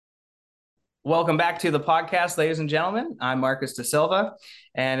Welcome back to the podcast, ladies and gentlemen. I'm Marcus De Silva,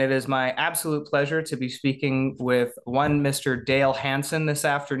 and it is my absolute pleasure to be speaking with one Mr. Dale Hanson this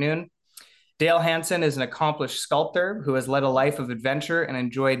afternoon. Dale Hanson is an accomplished sculptor who has led a life of adventure and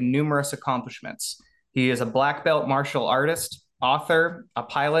enjoyed numerous accomplishments. He is a black belt martial artist, author, a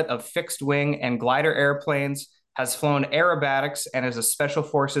pilot of fixed wing and glider airplanes, has flown aerobatics, and is a Special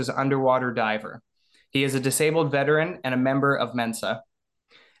Forces underwater diver. He is a disabled veteran and a member of Mensa.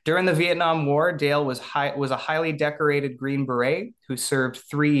 During the Vietnam War, Dale was a highly decorated Green Beret who served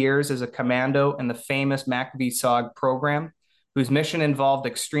 3 years as a commando in the famous MACV-SOG program, whose mission involved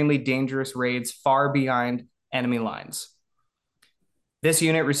extremely dangerous raids far behind enemy lines. This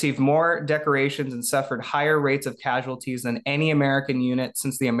unit received more decorations and suffered higher rates of casualties than any American unit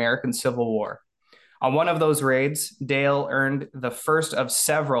since the American Civil War. On one of those raids, Dale earned the first of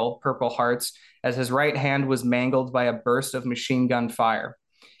several Purple Hearts as his right hand was mangled by a burst of machine gun fire.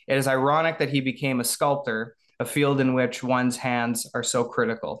 It is ironic that he became a sculptor, a field in which one's hands are so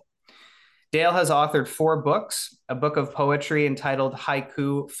critical. Dale has authored 4 books, a book of poetry entitled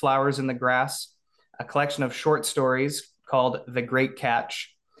Haiku, Flowers in the Grass, a collection of short stories called The Great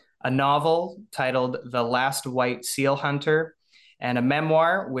Catch, a novel titled The Last White Seal Hunter, and a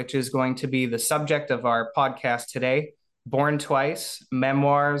memoir, which is going to be the subject of our podcast today, Born Twice,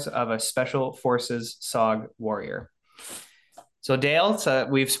 Memoirs of a Special Forces SOG Warrior. So Dale,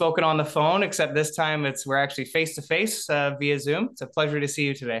 we've spoken on the phone, except this time we're actually face to face via Zoom. It's a pleasure to see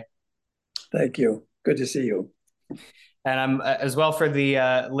you today. Thank you. Good to see you. And I'm as well for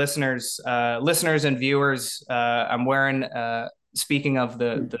the listeners and viewers. I'm wearing. Speaking of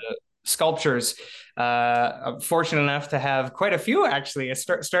the sculptures, I'm fortunate enough to have quite a few actually. I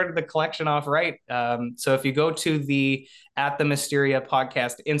started the collection off right. So if you go to the @the_Mysteria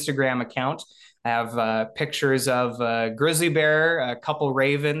podcast Instagram account, I have pictures of a grizzly bear, a couple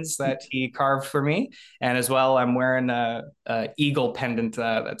ravens that he carved for me, and as well, I'm wearing a eagle pendant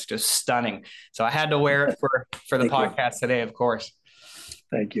that's just stunning. So I had to wear it for the podcast today, of course.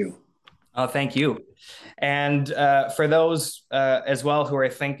 Thank you. Oh, thank you. And for those as well who are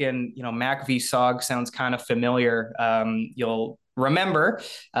thinking, MACV-SOG sounds kind of familiar, you'll remember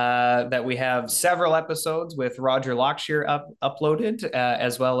that we have several episodes with Roger Lockshear uploaded,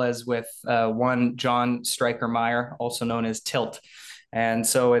 as well as with one John Stryker-Meyer, also known as Tilt. And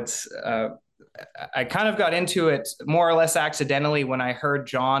so I kind of got into it more or less accidentally when I heard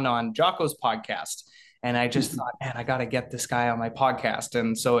John on Jocko's podcast. And I just thought, man, I got to get this guy on my podcast.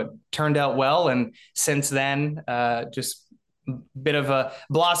 And so it turned out well. And since then, just a bit of a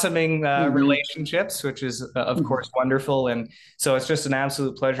blossoming relationships, which is, of course, wonderful. And so it's just an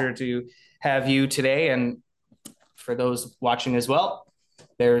absolute pleasure to have you today. And for those watching as well,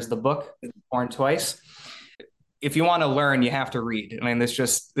 there's the book, Born Twice. If you want to learn, you have to read. I mean, there's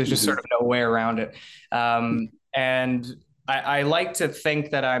just sort of no way around it. And I like to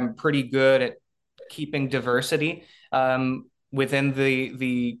think that I'm pretty good at keeping diversity within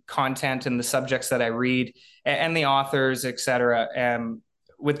the content and the subjects that I read and the authors, et cetera.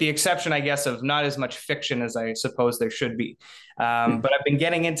 With the exception, I guess, of not as much fiction as I suppose there should be. But I've been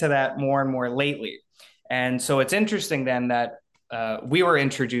getting into that more and more lately. And so it's interesting then that we were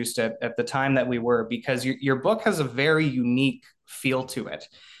introduced at the time that we were, because your book has a very unique feel to it.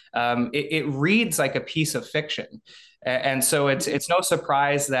 It reads like a piece of fiction. And so it's no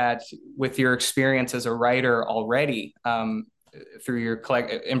surprise that with your experience as a writer already, through your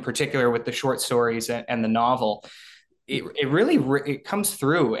in particular with the short stories and the novel, it really comes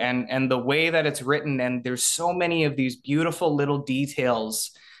through, and the way that it's written, and there's so many of these beautiful little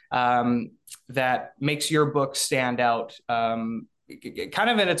details that makes your book stand out, kind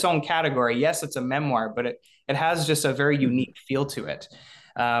of in its own category. Yes, it's a memoir, but it has just a very unique feel to it.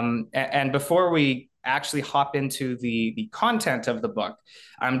 And before we actually hop into the content of the book,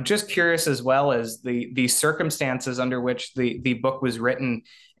 I'm just curious as well as the circumstances under which the book was written,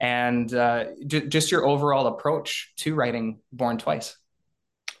 and just your overall approach to writing Born Twice.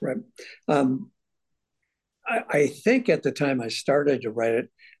 Right. I think at the time I started to write it,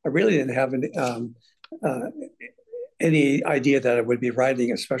 I really didn't have any idea that I would be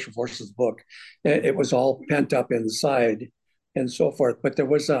writing a Special Forces book. It was all pent up inside and so forth. But there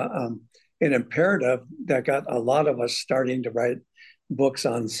was an imperative that got a lot of us starting to write books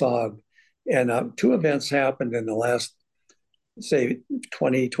on SOG. And 2 events happened in the last, say,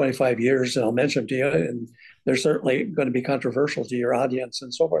 20, 25 years, and I'll mention them to you, and they're certainly going to be controversial to your audience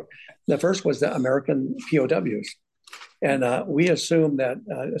and so forth. The first was the American POWs. And we assume that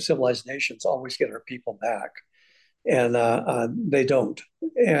civilized nations always get our people back, and they don't.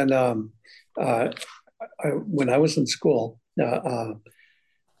 And when I was in school,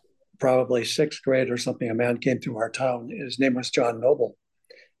 probably sixth grade or something, a man came through our town. His name was John Noble,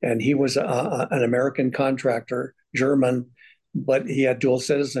 and he was an American contractor, German, but he had dual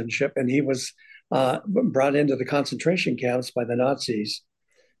citizenship, and he was brought into the concentration camps by the Nazis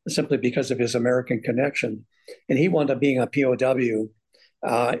simply because of his American connection. And he wound up being a POW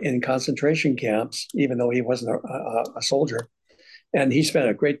in concentration camps, even though he wasn't a soldier. And he spent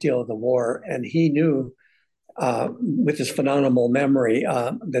a great deal of the war, and he knew with his phenomenal memory,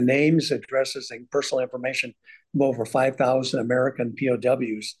 the names, addresses, and personal information of over 5,000 American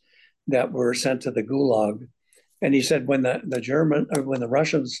POWs that were sent to the Gulag. And he said when the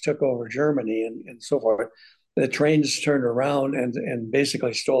Russians took over Germany and so forth, the trains turned around and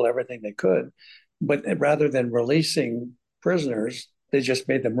basically stole everything they could. But rather than releasing prisoners, they just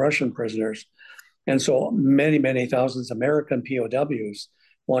made them Russian prisoners. And so many, many thousands of American POWs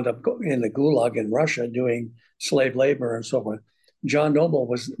wound up in the Gulag in Russia doing slave labor and so forth. John Noble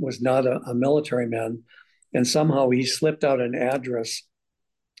was not a military man, and somehow he slipped out an address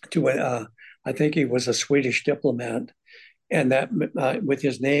to I think he was a Swedish diplomat, and that with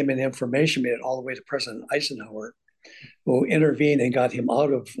his name and information made it all the way to President Eisenhower, who intervened and got him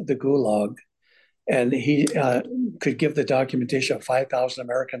out of the Gulag, and he could give the documentation of 5,000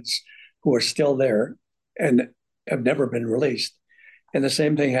 Americans who are still there and have never been released. And the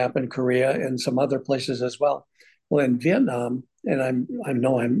same thing happened in Korea and some other places as well. Well, in Vietnam, and I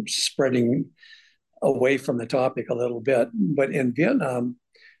know I'm spreading away from the topic a little bit, but in Vietnam,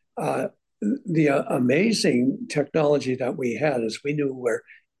 the amazing technology that we had is we knew where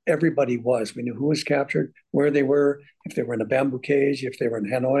everybody was. We knew who was captured, where they were, if they were in a bamboo cage, if they were in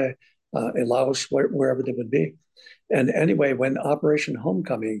Hanoi, in Laos, wherever they would be. And anyway, when Operation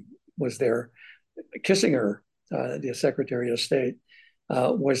Homecoming was there, Kissinger, the Secretary of State,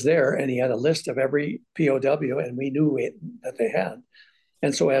 was there, and he had a list of every POW, and we knew that they had.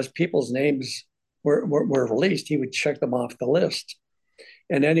 And so as people's names were released, he would check them off the list.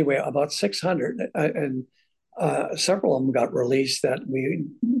 And anyway, about 600, and several of them got released that we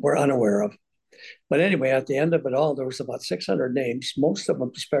were unaware of. But anyway, at the end of it all, there was about 600 names, most of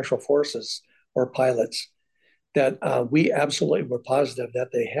them special forces or pilots, that we absolutely were positive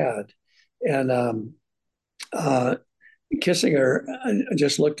that they had. And Kissinger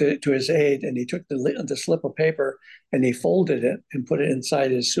just looked to his aide, and he took the slip of paper and he folded it and put it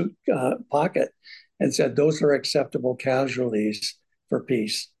inside his suit pocket and said, "Those are acceptable casualties for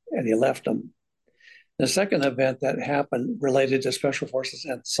peace." And he left them. The second event that happened related to Special Forces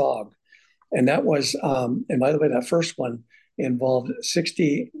and SOG. And that was, and by the way, that first one involved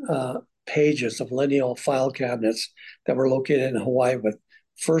 60 pages of lineal file cabinets that were located in Hawaii with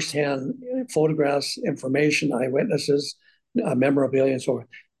firsthand photographs, information, eyewitnesses, memorabilia, and so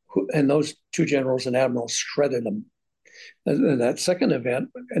on. And those two generals and admirals shredded them. And that second event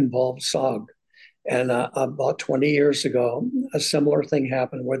involved SOG. And about 20 years ago, a similar thing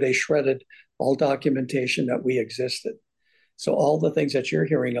happened where they shredded all documentation that we existed. So all the things that you're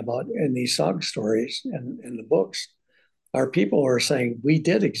hearing about in these SOG stories and in the books are people who are saying we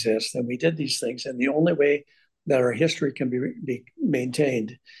did exist and we did these things. And the only way that our history can be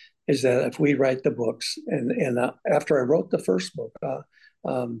maintained is that if we write the books. And after I wrote the first book,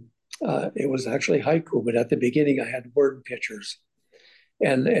 it was actually haiku, but at the beginning I had word pictures.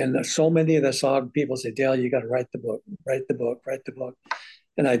 And so many of the SOG people say, "Dale, you got to write the book, write the book, write the book."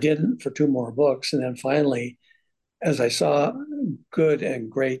 And I didn't for two more books. And then finally, as I saw good and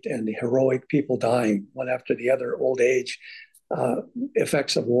great and heroic people dying one after the other, old age,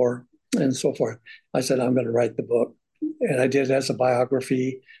 effects of war, and so forth, I said, I'm going to write the book. And I did it as a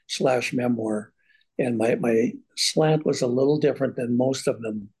biography / memoir. And my slant was a little different than most of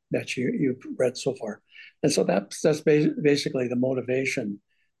them that you've read so far. And so that's basically the motivation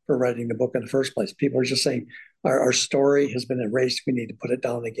for writing the book in the first place. People are just saying, our story has been erased. We need to put it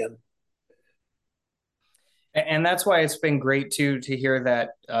down again. And that's why it's been great to hear that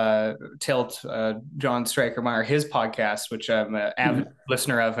Tilt, John Stryker-Meyer, his podcast, which I'm an avid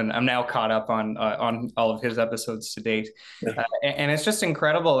listener of, and I'm now caught up on all of his episodes to date. Yeah. And it's just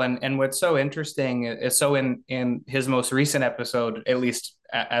incredible. And what's so interesting is, so in his most recent episode, at least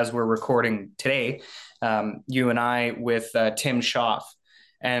as we're recording today, you and I with Tim Schaff.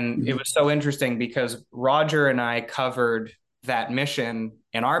 And it was so interesting because Roger and I covered that mission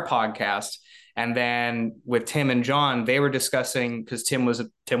in our podcast. And then with Tim and John, they were discussing, because Tim was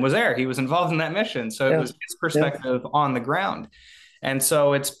there, he was involved in that mission, so it was his perspective on the ground. And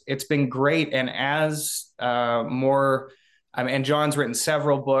so it's been great. And as more, I mean, and John's written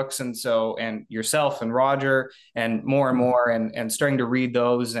several books, and yourself and Roger and more and starting to read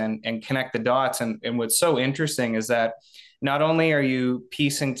those and connect the dots. And what's so interesting is that not only are you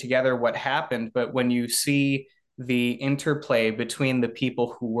piecing together what happened, but when you see the interplay between the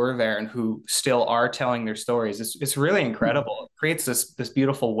people who were there and who still are telling their stories, it's really incredible. It creates this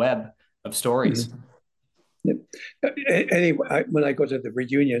beautiful web of stories. Mm-hmm. Yep. Anyway, when I go to the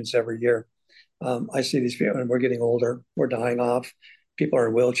reunions every year, I see these people, and we're getting older. We're dying off. People are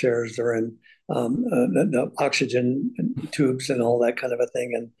in wheelchairs. They're in the oxygen tubes and all that kind of a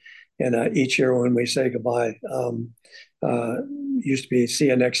thing. And each year when we say goodbye, uh, used to be see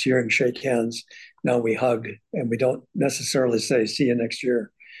you next year and shake hands. Now we hug, and we don't necessarily say see you next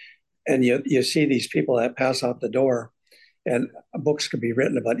year. And you see these people that pass out the door, and books could be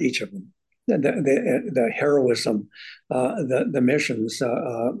written about each of them. The heroism, the missions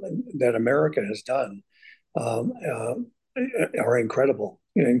that America has done are incredible,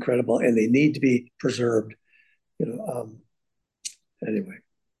 incredible, and they need to be preserved. Anyway.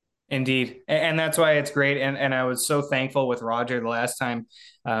 Indeed. And that's why it's great. And I was so thankful with Roger the last time.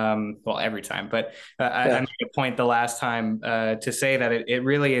 Well, every time, but I made a point the last time to say that it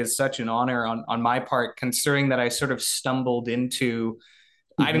really is such an honor on my part, considering that I sort of stumbled into,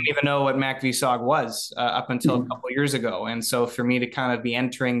 I didn't even know what MacVSOG was up until a couple of years ago. And so for me to kind of be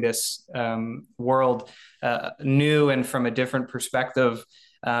entering this world new and from a different perspective,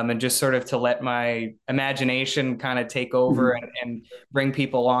 and just sort of to let my imagination kind of take over and bring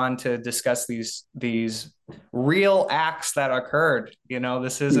people on to discuss these real acts that occurred.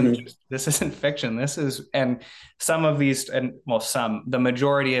 This isn't fiction. This is, and some of these, and well, the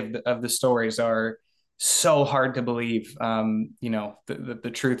majority of the stories are so hard to believe.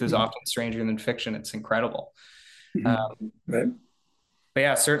 The truth is often stranger than fiction. It's incredible. Right. But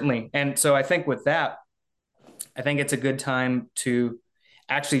yeah, certainly. And so I think with that, I think it's a good time to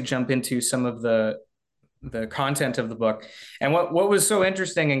actually jump into some of the content of the book. And what was so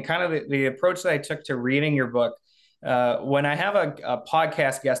interesting, and kind of the approach that I took to reading your book, when I have a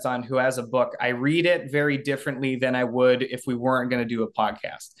podcast guest on who has a book, I read it very differently than I would if we weren't going to do a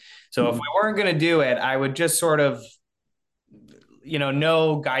podcast. So if we weren't going to do it, I would just sort of,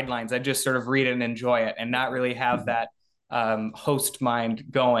 no guidelines. I just sort of read it and enjoy it and not really have that host mind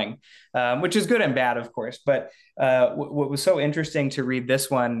going, which is good and bad, of course. But what was so interesting to read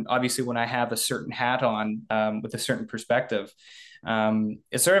this one, obviously, when I have a certain hat on with a certain perspective,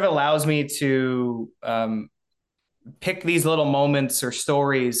 it sort of allows me to pick these little moments or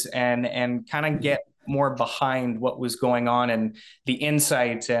stories and kind of get more behind what was going on and the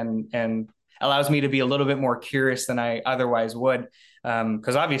insight, and allows me to be a little bit more curious than I otherwise would.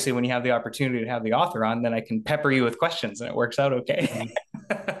 Because obviously when you have the opportunity to have the author on, then I can pepper you with questions and it works out okay.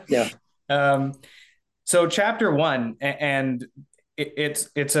 Yeah. So chapter 1, and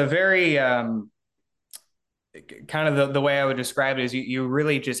it's a very kind of the way I would describe it is you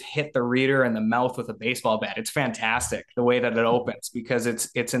really just hit the reader in the mouth with a baseball bat. It's fantastic the way that it opens, because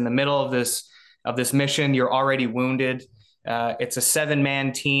it's in the middle of this mission. You're already wounded. It's a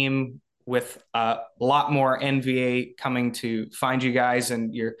 7-man team with a lot more NVA coming to find you guys,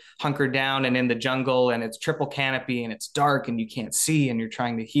 and you're hunkered down and in the jungle, and it's triple canopy and it's dark and you can't see and you're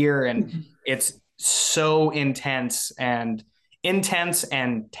trying to hear, and it's so intense and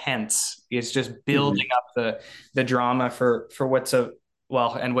tense. It's just building up the drama for what's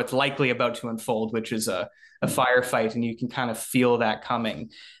and what's likely about to unfold, which is a firefight, and you can kind of feel that coming.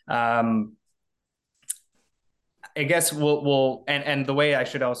 I guess we'll and the way I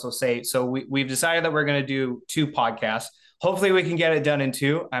should also say, so we've decided that we're going to do 2 podcasts. Hopefully we can get it done in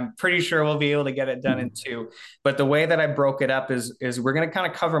 2. I'm pretty sure we'll be able to get it done in 2. But the way that I broke it up is we're going to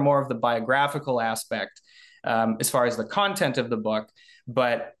kind of cover more of the biographical aspect as far as the content of the book.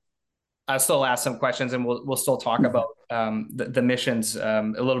 But I'll still ask some questions, and we'll still talk about the missions a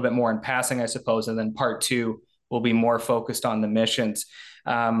little bit more in passing, I suppose. And then part 2 will be more focused on the missions.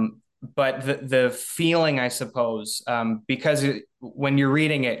 But the feeling, I suppose, because when you're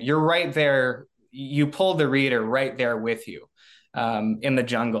reading it, you're right there. You pull the reader right there with you in the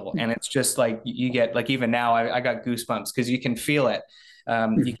jungle. And it's just like you get, like, even now I got goosebumps because you can feel it.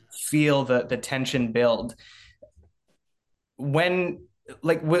 You can feel the tension build. When,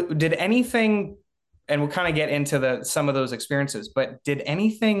 like, did anything, and we'll kind of get into some of those experiences, but did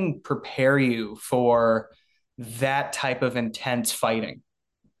anything prepare you for that type of intense fighting?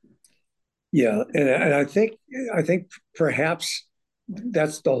 Yeah, and I think perhaps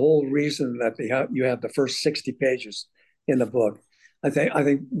that's the whole reason that you have the first 60 pages in the book. I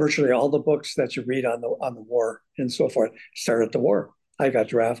think virtually all the books that you read on the war and so forth start at the war. I got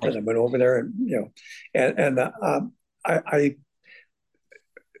drafted. I went over there, and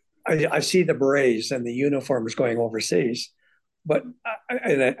I see the berets and the uniforms going overseas, but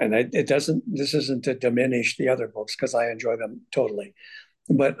it doesn't. This isn't to diminish the other books because I enjoy them totally.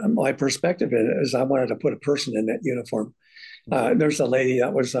 But my perspective is, I wanted to put a person in that uniform. There's a lady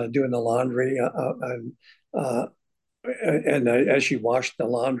that was doing the laundry, uh, and as she washed the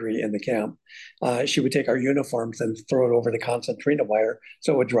laundry in the camp, she would take our uniforms and throw it over the concertina wire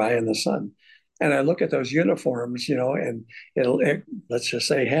so it would dry in the sun. And I look at those uniforms, and let's just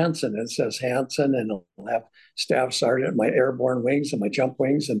say Hanson. It says Hanson, and it'll have Staff Sergeant, my airborne wings and my jump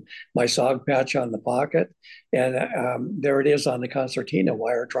wings, and my SOG patch on the pocket. And there it is on the concertina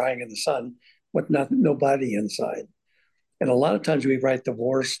wire drying in the sun with nobody inside. And a lot of times we write the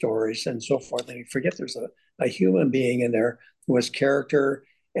war stories and so forth, and we forget there's a human being in there who has character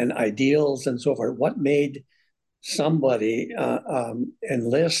and ideals and so forth. What made somebody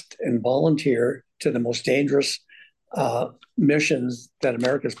enlist and volunteer to the most dangerous missions that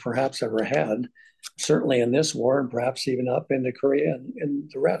America's perhaps ever had, certainly in this war and perhaps even up into Korea and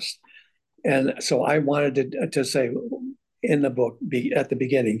the rest. And so I wanted to say in the book, at the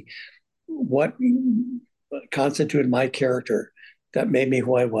beginning, what constituted my character that made me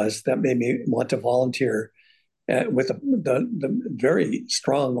who I was, that made me want to volunteer with the very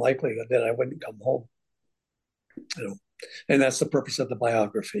strong likelihood that I wouldn't come home. And that's the purpose of the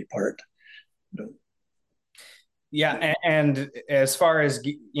biography part. Yeah, and as far as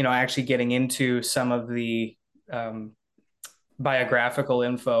actually getting into some of the biographical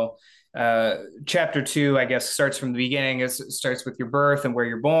info, chapter 2, I guess, starts from the beginning. It starts with your birth and where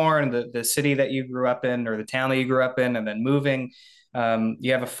you're born, the city that you grew up in, or the town that you grew up in, and then moving.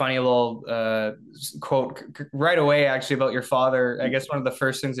 You have a funny little quote right away, actually, about your father. I guess one of the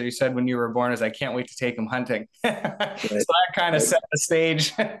first things that you said when you were born is, "I can't wait to take him hunting." Right. So that kind of set the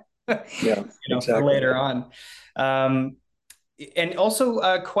stage, yeah, exactly. For later on. And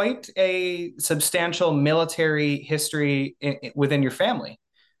also quite a substantial military history within your family.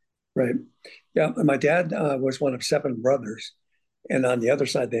 Right. Yeah. My dad was one of 7 brothers. And on the other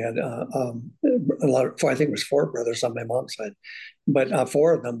side, they had a lot of, I think it was 4 brothers on my mom's side. But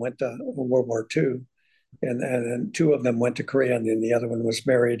 4 of them went to World War II. And then 2 of them went to Korea, and then the other one was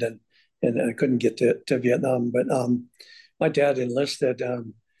married and couldn't get to Vietnam. But my dad enlisted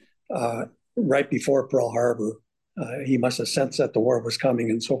right before Pearl Harbor. He must have sensed that the war was coming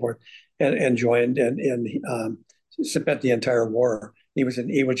and so forth, and joined and spent the entire war. He was in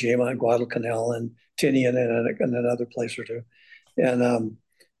Iwo Jima and Guadalcanal and Tinian and another place or two. And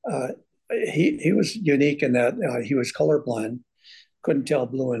he was unique in that he was colorblind, couldn't tell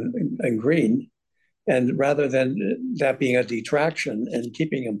blue and green. And rather than that being a detraction and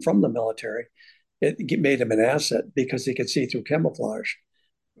keeping him from the military, it made him an asset because he could see through camouflage.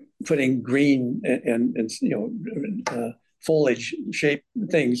 Putting green and foliage shaped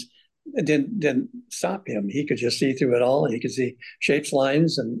things didn't stop him. He could just see through it all, and he could see shapes,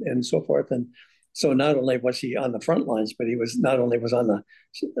 lines, and so forth. And so not only was he on the front lines, but he was not only was on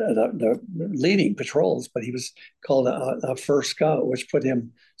the leading patrols, but he was called a first scout, which put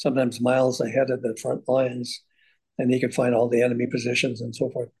him sometimes miles ahead of the front lines, and he could find all the enemy positions and so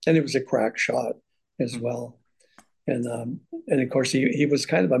forth. And he was a crack shot as well. And of course he was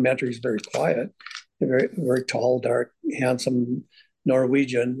kind of a mentor. He's very quiet, very very tall, dark, handsome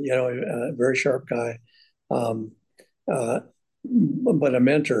Norwegian, a very sharp guy. But a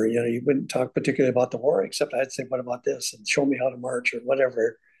mentor, he wouldn't talk particularly about the war, except I'd say, "What about this?" and show me how to march or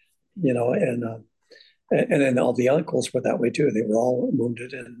whatever, and then all the uncles were that way too. They were all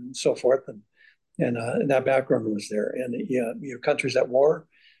wounded and so forth, and that background was there. And your country's at war.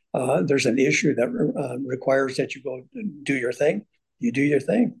 There's an issue that requires that you go do your thing. You do your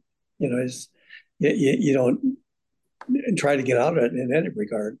thing. You don't try to get out of it in any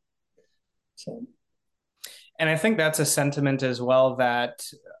regard. So. And I think that's a sentiment as well that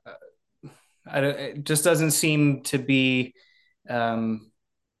it just doesn't seem to be, well,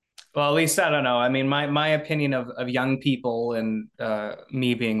 at least I don't know. I mean, my opinion of young people, and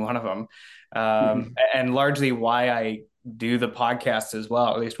me being one of them, and largely why I do the podcast as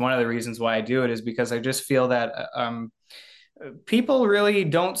well. At least one of the reasons why I do it is because I just feel that people really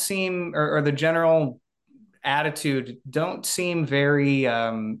don't seem, or the general attitude don't seem very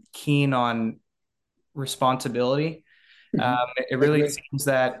keen on responsibility. It really seems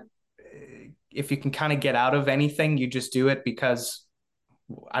that if you can kind of get out of anything, you just do it because,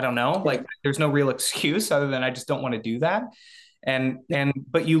 I don't know, like there's no real excuse other than I just don't want to do that.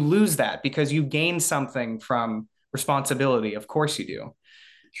 But you lose that because you gain something from responsibility. Of course you do.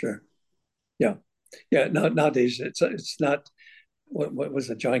 Sure. Yeah. Yeah. Nowadays it's not, what was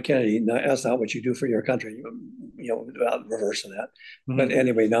it, John Kennedy? That's not what you do for your country. Without reversing that. But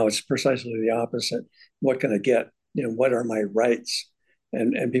anyway, now it's precisely the opposite. What can I get? what are my rights?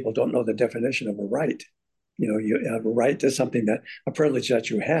 And people don't know the definition of a right. You have a right to something, that a privilege that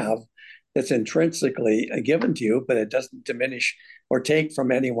you have, that's intrinsically given to you, but it doesn't diminish or take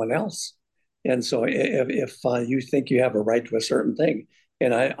from anyone else. And so if you think you have a right to a certain thing,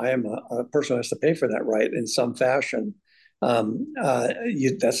 and I am a person who has to pay for that right in some fashion,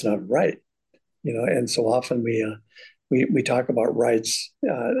 that's not right. And so often we talk about rights,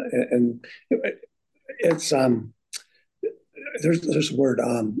 and it's there's a word,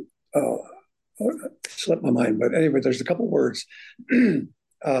 oh, slipped my mind, but anyway, there's a couple words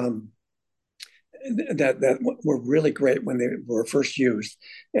um, that were really great when they were first used,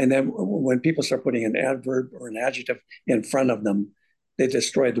 and then when people start putting an adverb or an adjective in front of them, they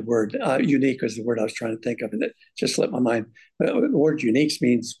destroyed the word. Unique is the word I was trying to think of, and it just slipped my mind. The word unique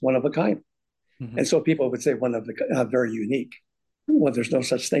means one of a kind. And so people would say one of the very unique. Well, there's no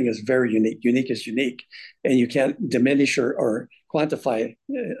such thing as very unique. Unique is unique, and you can't diminish or quantify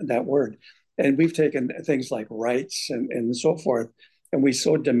that word. And we've taken things like rights and so forth, and we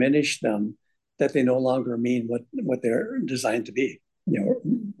so diminish them that they no longer mean what they're designed to be.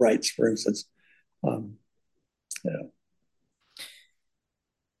 Rights, for instance. Yeah.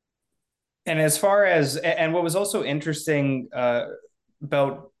 And as far as, and what was also interesting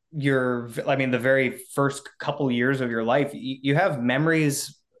about the very first couple years of your life, you have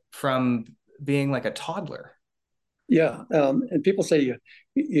memories from being like a toddler. Yeah, and people say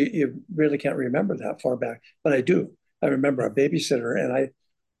you really can't remember that far back, but I do. I remember a babysitter, and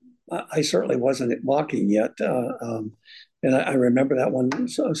I certainly wasn't walking yet, and I remember that one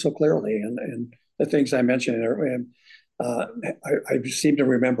so clearly, and the things I mentioned. And I seem to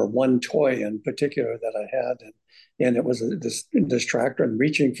remember one toy in particular that I had, and it was this tractor, and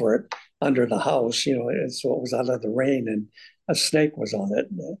reaching for it under the house, and so it was out of the rain, and a snake was on it.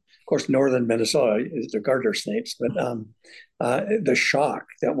 Of course, northern Minnesota is the garter snakes, but the shock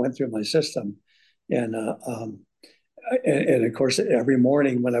that went through my system, and of course, every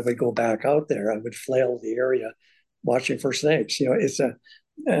morning when I would go back out there, I would flail the area watching for snakes. It's uh,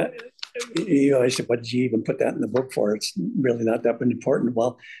 I said, what did you even put that in the book for? It's really not that important.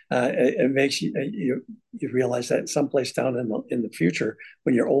 Well, it makes you realize that someplace down in the future,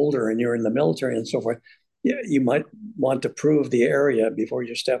 when you're older and you're in the military and so forth, you might want to prove the area before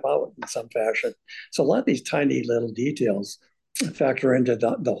you step out in some fashion. So a lot of these tiny little details factor into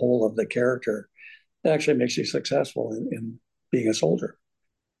the whole of the character. It actually makes you successful in being a soldier.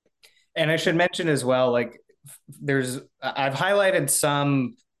 And I should mention as well, like I've highlighted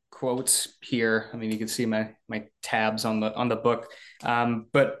some quotes here. I mean, you can see my tabs on the book,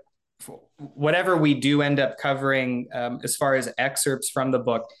 but whatever we do end up covering, as far as excerpts from the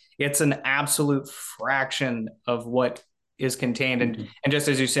book, it's an absolute fraction of what is contained. And just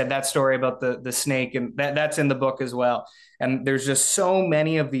as you said, that story about the snake, and that's in the book as well. And there's just so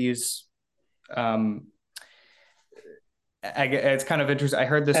many of these. It's kind of interesting. I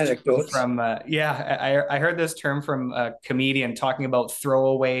heard this Anecdotes. from I heard this term from a comedian talking about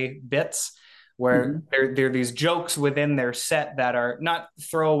throwaway bits, where there are these jokes within their set that are not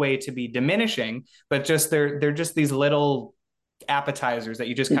throwaway to be diminishing, but just they're just these little appetizers that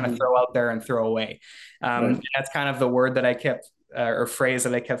you just kind of throw out there and throw away. And that's kind of the word that I kept or phrase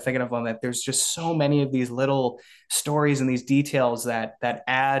that I kept thinking of, on that. There's just so many of these little stories and these details that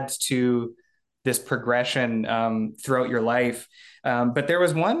add to this progression throughout your life. But there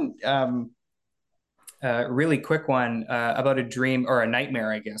was one really quick one about a dream or a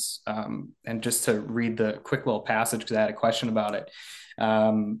nightmare, I guess. And just to read the quick little passage, because I had a question about it.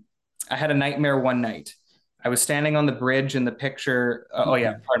 I had a nightmare one night. I was standing on the bridge in the picture.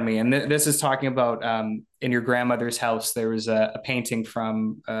 Pardon me. And this is talking about in your grandmother's house, there was a painting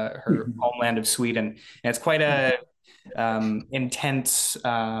from her homeland of Sweden. And it's quite a intense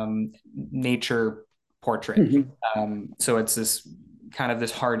nature portrait. So it's this kind of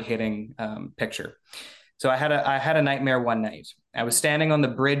this hard-hitting picture. So I had a nightmare one night. I was standing on the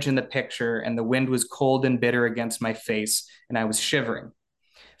bridge in the picture, and the wind was cold and bitter against my face, and I was shivering.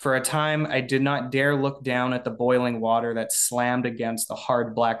 For a time, I did not dare look down at the boiling water that slammed against the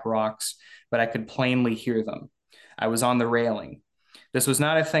hard black rocks, but I could plainly hear them. I was on the railing. This was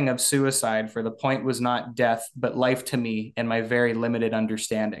not a thing of suicide, for the point was not death, but life to me and my very limited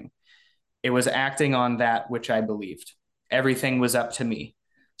understanding. It was acting on that which I believed. Everything was up to me.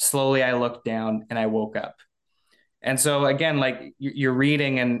 Slowly, I looked down and I woke up. And so again, like you're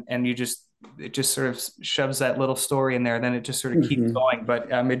reading and it just sort of shoves that little story in there. Then it just sort of keeps going.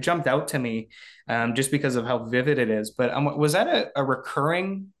 But it jumped out to me just because of how vivid it is. But was that a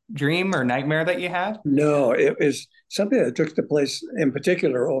recurring dream or nightmare that you had? No, it was something that took the place in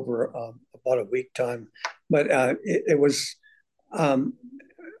particular over a about a week time. But it was, um,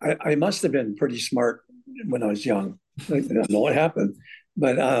 I must have been pretty smart when I was young. I don't know what happened,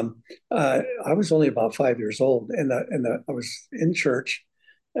 but I was only about 5 years old, and I was in church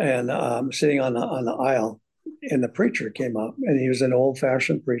and sitting on the aisle, and the preacher came up, and he was an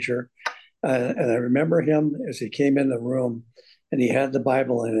old-fashioned preacher, and I remember him as he came in the room, and he had the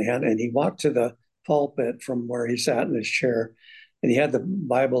Bible in his hand, and he walked to the pulpit from where he sat in his chair, and he had the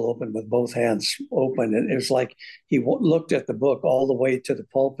Bible open with both hands open, and it was like he looked at the book all the way to the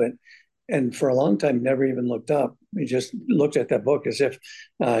pulpit, and for a long time never even looked up. He just looked at that book as if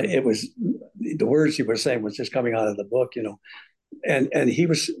it was the words he was saying was just coming out of the book, and he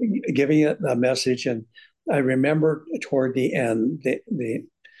was giving it a message. And I remember toward the end the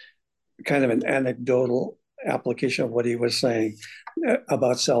kind of an anecdotal application of what he was saying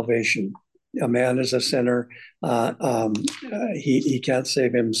about salvation. A man is a sinner. He can't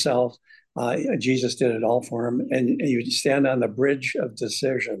save himself. Jesus did it all for him. And you stand on the bridge of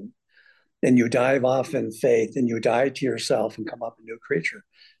decision, and you dive off in faith, and you die to yourself and come up a new creature.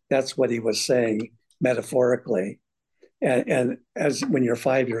 That's what he was saying metaphorically. And as when you're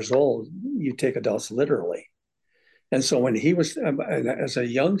 5 years old, you take adults literally. And so when he was, as a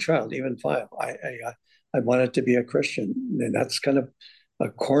young child, even 5, I wanted to be a Christian, and that's kind of a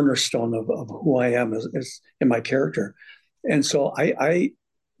cornerstone of who I am as in my character. And so I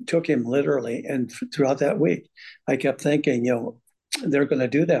took him literally, and throughout that week, I kept thinking, they're going to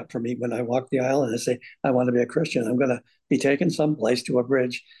do that for me when I walk the aisle and I say, I want to be a Christian. I'm going to be taken someplace to a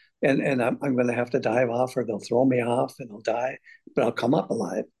bridge, and I'm going to have to dive off, or they'll throw me off and I'll die, but I'll come up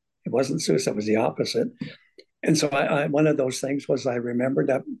alive. It wasn't suicide, it was the opposite. And so one of those things was I remembered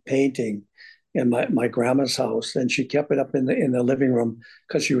that painting in my grandma's house, and she kept it up in the living room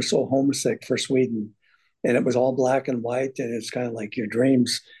because she was so homesick for Sweden. And it was all black and white, and it's kind of like your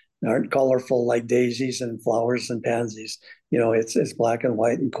dreams aren't colorful like daisies and flowers and pansies. It's black and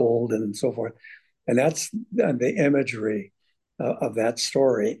white and cold and so forth. And that's the imagery of that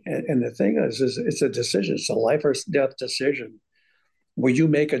story. And the thing is it's a decision. It's a life or death decision where you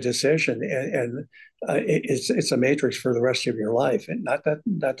make a decision, and it's a matrix for the rest of your life. And not that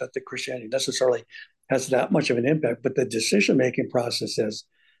the Christianity necessarily has that much of an impact, but the decision-making process is,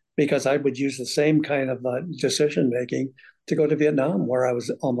 because I would use the same kind of decision-making to go to Vietnam, where I was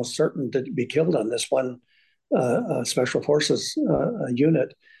almost certain to be killed on this one special forces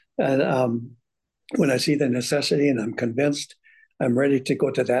unit. And when I see the necessity and I'm convinced, I'm ready to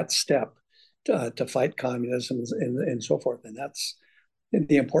go to that step to fight communism and so forth. And that's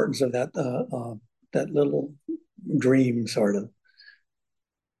the importance of that little dream, sort of.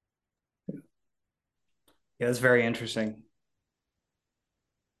 Yeah, that's very interesting.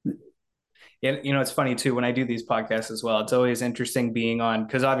 Yeah, it's funny too when I do these podcasts as well. It's always interesting being on,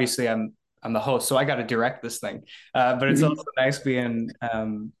 because obviously I'm the host, so I got to direct this thing. But it's also nice being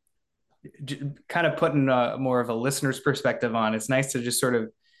kind of putting more of a listener's perspective on. It's nice to just sort of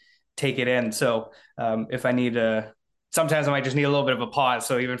take it in. So if I need sometimes I might just need a little bit of a pause.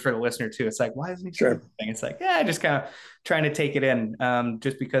 So even for the listener too, it's like, why isn't he saying anything? It's like, yeah, just kind of trying to take it in,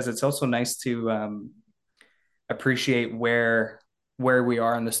 just because it's also nice to appreciate where we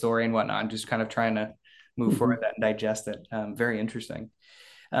are in the story and whatnot, and just kind of trying to move forward that and digest it. Very interesting.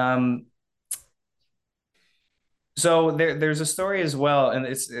 So there's a story as well, and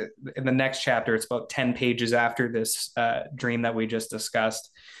it's in the next chapter. It's about 10 pages after this dream that we just discussed.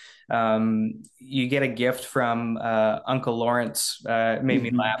 You get a gift from Uncle Lawrence. It made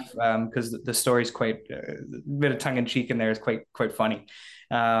me laugh because the story's quite a bit of tongue in cheek in there. Is quite funny.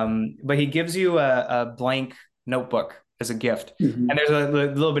 But he gives you a blank notebook as a gift, and there's a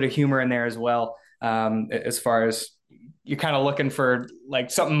little bit of humor in there as well. As far as you're kind of looking for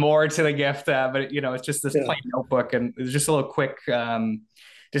like something more to the gift, but it's just this plain notebook, and it's just a little quick,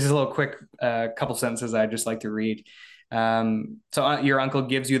 couple sentences I'd just like to read. So your uncle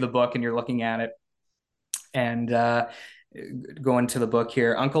gives you the book, and you're looking at it, and going to the book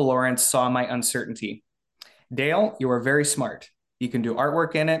here. Uncle Lawrence saw my uncertainty. Dale, you are very smart. You can do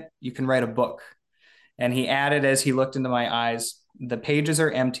artwork in it. You can write a book. And he added, as he looked into my eyes, the pages are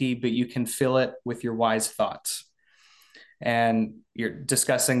empty, but you can fill it with your wise thoughts. And you're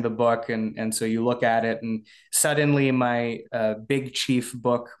discussing the book. And so you look at it, and suddenly my Big Chief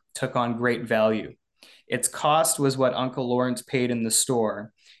book took on great value. Its cost was what Uncle Lawrence paid in the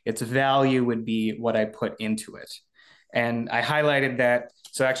store. Its value would be what I put into it. And I highlighted that.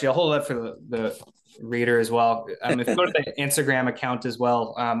 So actually, I'll hold up for the reader as well. If you go to the Instagram account as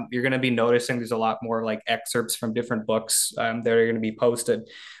well, you're going to be noticing there's a lot more like excerpts from different books that are going to be posted.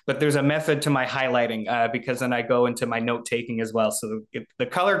 But there's a method to my highlighting because then I go into my note taking as well. So the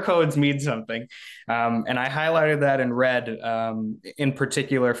color codes mean something, and I highlighted that in red in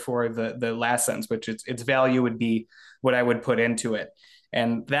particular for the last sentence, which its value would be what I would put into it,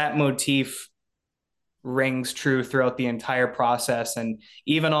 and that motif rings true throughout the entire process, and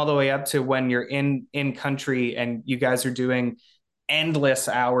even all the way up to when you're in country and you guys are doing endless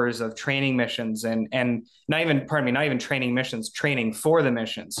hours of training missions, and not even, pardon me, not even training missions, training for the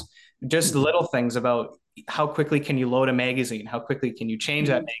missions, just little things about how quickly can you load a magazine, how quickly can you change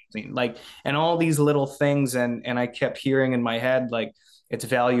that magazine, like, and all these little things, and I kept hearing in my head like its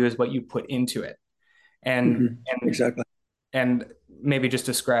value is what you put into it, and Mm-hmm. Exactly. and maybe just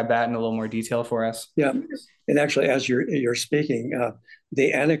describe that in a little more detail for us. Yeah, and actually, as you're speaking,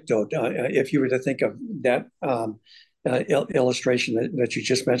 the anecdote, if you were to think of that illustration that you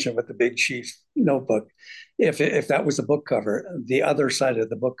just mentioned with the Big Chief notebook, if that was the book cover, the other side of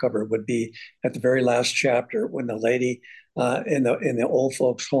the book cover would be at the very last chapter when the lady in the old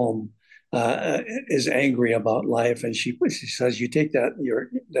folks' home is angry about life, and she says, "You take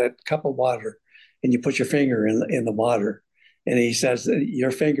that cup of water, and you put your finger in the water." And he says,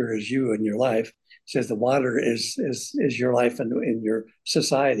 your finger is you and your life. He says, the water is your life and in your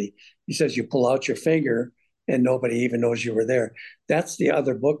society. He says, you pull out your finger and nobody even knows you were there. That's the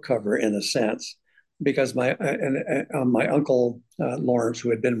other book cover in a sense, because my uncle Lawrence, who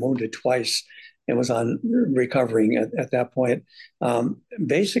had been wounded twice and was on recovering at that point,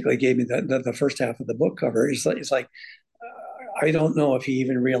 basically gave me the first half of the book cover. It's like I don't know if he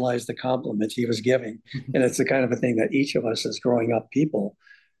even realized the compliment he was giving. And it's the kind of a thing that each of us as growing up people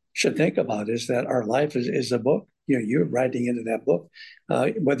should think about, is that our life is a book. You're writing into that book.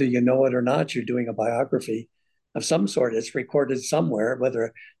 Whether you know it or not, you're doing a biography of some sort. It's recorded somewhere,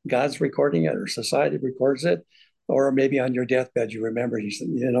 whether God's recording it or society records it, or maybe on your deathbed, you remember, you said,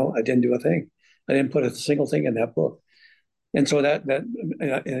 I didn't do a thing. I didn't put a single thing in that book. And so that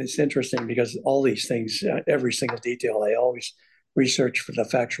it's interesting because all these things, every single detail, I always research for the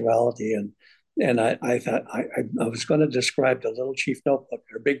factuality. And I thought I was going to describe the Little Chief notebook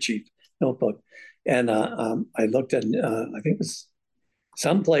or Big Chief notebook, and I looked at I think it was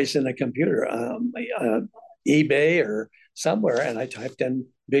someplace in the computer, eBay or somewhere, and I typed in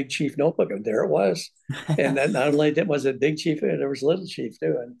Big Chief notebook, and there it was. And then not only was it Big Chief, there was Little Chief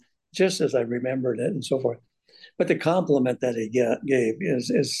too, and just as I remembered it and so forth. But the compliment that he gave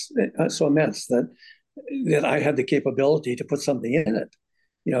is so immense that I had the capability to put something in it.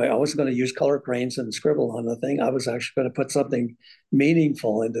 I wasn't going to use color crayons and scribble on the thing. I was actually going to put something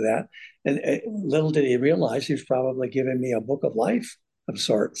meaningful into that. And little did he realize he was probably giving me a book of life of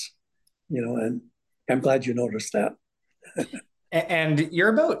sorts. And I'm glad you noticed that. And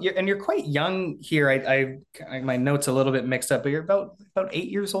you're quite young here. My notes a little bit mixed up, but you're about 8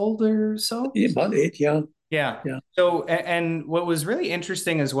 years old or so. Yeah, about 8, yeah. Yeah. Yeah. So, and what was really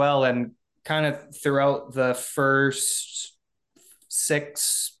interesting as well, and kind of throughout the first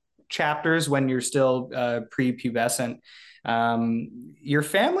 6 chapters when you're still prepubescent, your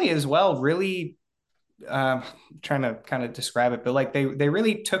family as well really, trying to kind of describe it, but like they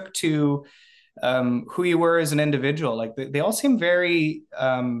really took to who you were as an individual. Like they all seem very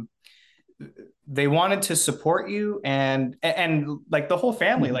they wanted to support you, and like the whole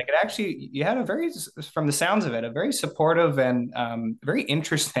family, Mm-hmm. like it actually, you had a very, from the sounds of it, a very supportive and very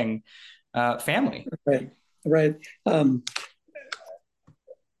interesting family. Right. Right. Like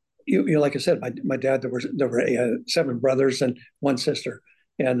I said, my dad, there were 7 brothers and 1 sister,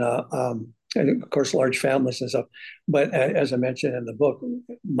 and of course large families and stuff. But as I mentioned in the book,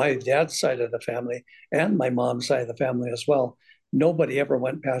 my dad's side of the family and my mom's side of the family as well, nobody ever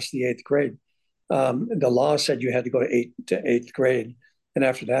went past the 8th grade. The law said you had to go to eighth grade, and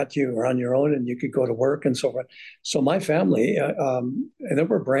after that you were on your own and you could go to work and so forth. So my family, and there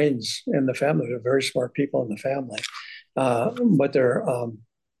were brains in the family, there were very smart people in the family, but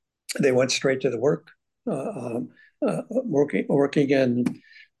they went straight to the work, working in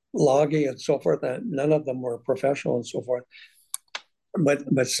logging and so forth. And none of them were professional and so forth.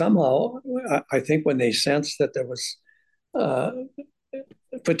 But somehow, I think when they sensed that there was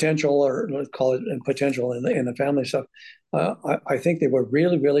potential, or let's call it potential in the family stuff, I think they were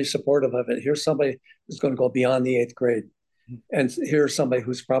really, really supportive of it. Here's somebody who's going to go beyond the 8th grade, and here's somebody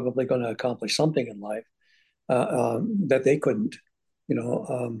who's probably going to accomplish something in life that they couldn't.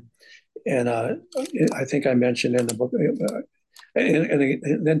 And I think I mentioned in the book,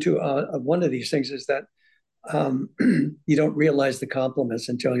 and then too, one of these things is that you don't realize the compliments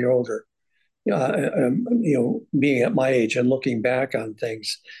until you're older. being at my age and looking back on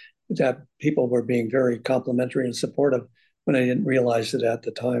things, that people were being very complimentary and supportive when I didn't realize it at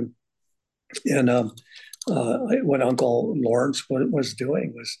the time. And what Uncle Lawrence was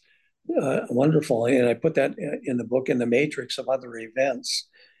doing was wonderful. And I put that in the book in the matrix of other events.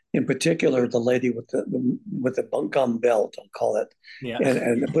 In particular, the lady with the gum belt, I'll call it, Yeah.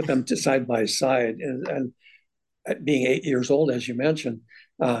 and put them side by side. And being 8 years old, as you mentioned,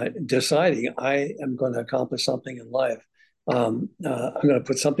 deciding I am going to accomplish something in life. I'm going to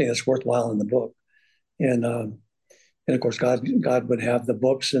put something that's worthwhile in the book, and and of course, God would have the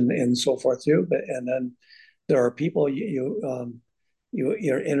books and so forth too. But and then there are people you're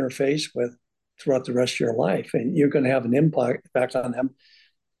interface with throughout the rest of your life, and you're going to have an impact on them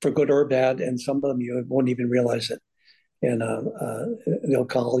for good or bad. And some of them you won't even realize it, and they'll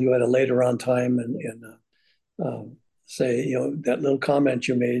call you at a later on time say, that little comment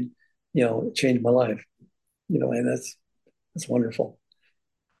you made, changed my life, and that's wonderful.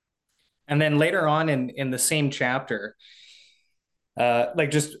 And then later on in the same chapter,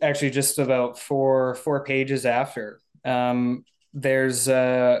 like just about four pages after, there's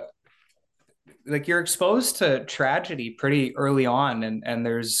like you're exposed to tragedy pretty early on, and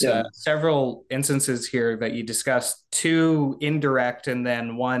there's Yeah. several instances here that you discussed, two indirect and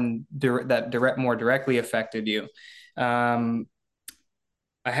then one that more directly affected you. um,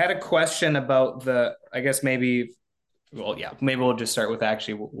 I had a question about I guess maybe, well, yeah, maybe we'll just start with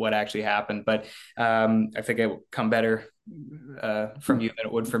actually what actually happened. But I think it would come better from you than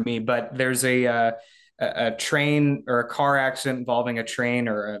it would from me. But there's a train or a car accident involving a train,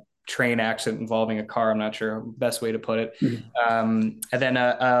 or a train accident involving a car. I'm not sure best way to put it. Mhm. And then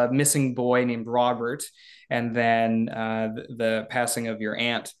a missing boy named Robert, and then the passing of your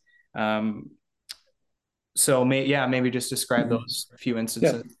aunt. Um, so maybe just describe Mhm. those few Yeah,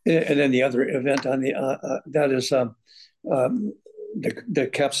 instances. and then the other event on the that is um, the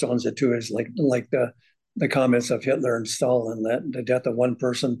capstones it too is like the comments of Hitler and Stalin, that the death of one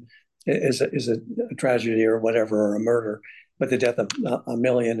person is a tragedy or whatever, or a murder, but the death of a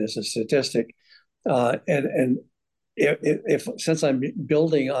million is a statistic. And if since I'm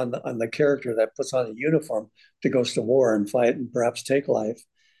building on the character that puts on a uniform that goes to war and fight and perhaps take life,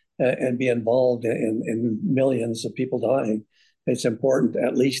 and be involved in millions of people dying, it's important,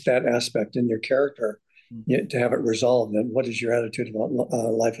 at least that aspect in your character, to have it resolved. And what is your attitude about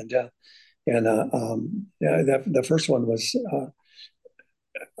life and death? And yeah, the first one was,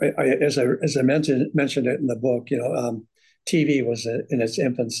 as I mentioned it in the book, TV was in its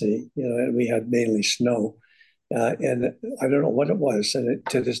infancy, and we had mainly snow. And I don't know what it was. And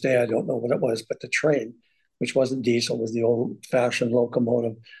to this day, I don't know what it was, but the train, which wasn't diesel, was the old fashioned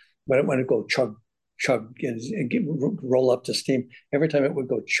locomotive. When it go chug, chug, roll up to steam, every time it would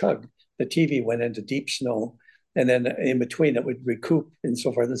go chug, the TV went into deep snow. And then in between, it would recoup and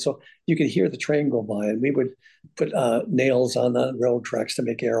so forth. And so you could hear the train go by, and we would put nails on the railroad tracks to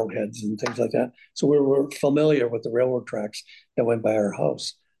make arrowheads and things like that. So we were familiar with the railroad tracks that went by our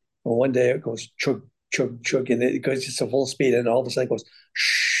house. Well, one day it goes chug, chug, chug, and it goes just a full speed, and all of a sudden it goes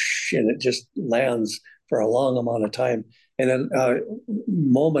shh, and it just lands for a long amount of time. And then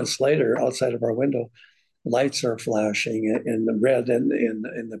moments later, outside of our window, lights are flashing in the red and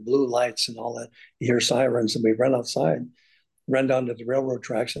in the blue lights and all that. You hear sirens, and we run outside, run down to the railroad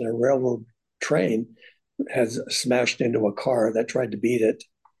tracks, and a railroad train has smashed into a car that tried to beat it.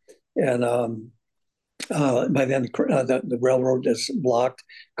 And by then, the railroad is blocked.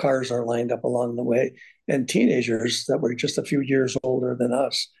 Cars are lined up along the way. And teenagers that were just a few years older than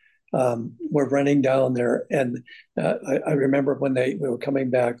us were running down there. And I remember when we were coming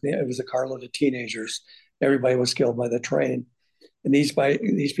back, it was a carload of teenagers. Everybody was killed by the train. And these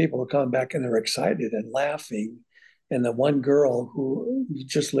people were coming back, and they're excited and laughing. And the one girl who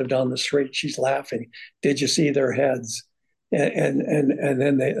just lived on the street, she's laughing. Did you see their heads? And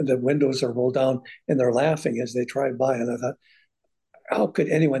then the windows are rolled down, and they're laughing as they drive by. And I thought, how could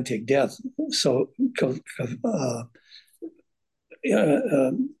anyone take death so uh,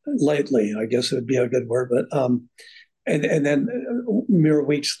 lightly? I guess it would be a good word. But and then mere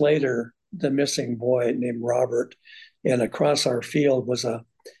weeks later, the missing boy named Robert, and across our field was a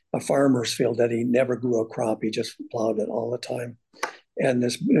farmer's field that he never grew a crop. He just plowed it all the time. And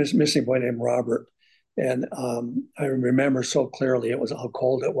this missing boy named Robert. And I remember so clearly it was how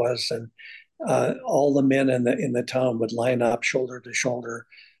cold it was, and all the men in the town would line up shoulder to shoulder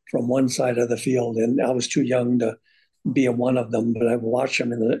from one side of the field. And I was too young to be one of them, but I watched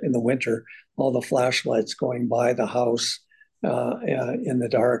them in the winter, all the flashlights going by the house in the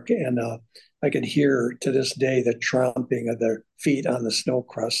dark, and I could hear to this day the tromping of their feet on the snow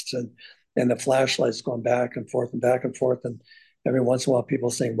crusts, and and the flashlights going back and forth and back and forth. And every once in a while, people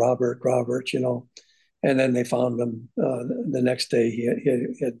saying, Robert, Robert, you know. And then they found him the next day. He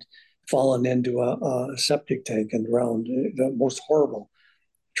had fallen into a septic tank and drowned. The most horrible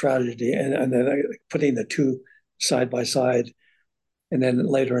tragedy. And then putting the two side by side. And then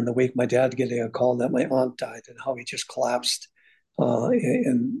later in the week, my dad getting a call that my aunt died and how he just collapsed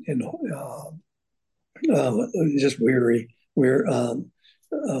in just weary.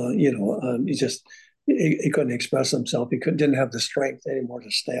 He couldn't express himself. Didn't have the strength anymore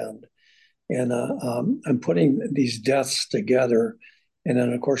to stand. And I'm putting these deaths together, and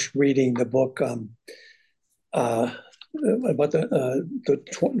then of course reading the book about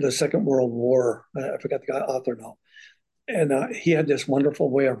the Second World War. I forgot the author now, and he had this wonderful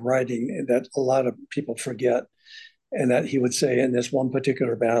way of writing that a lot of people forget, and that he would say in this one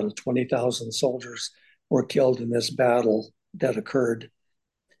particular battle, 20,000 soldiers were killed in this battle that occurred.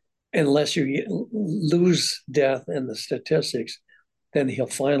 Unless you lose death in the statistics, then he'll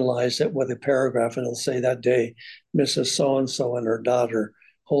finalize it with a paragraph, and he'll say that day, Mrs. So-and-so and her daughter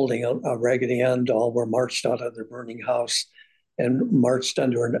holding a Raggedy Ann doll were marched out of their burning house and marched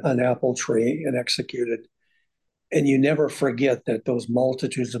under an apple tree and executed. And you never forget that those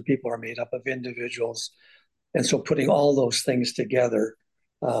multitudes of people are made up of individuals. And so putting all those things together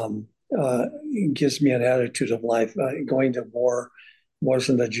gives me an attitude of life. Going to war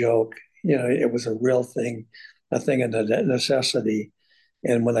wasn't a joke. You know, it was a real thing, a thing of necessity.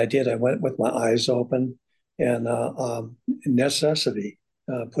 And when I did, I went with my eyes open, and necessity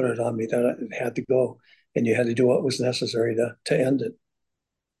put it on me that it had to go, and you had to do what was necessary to end it.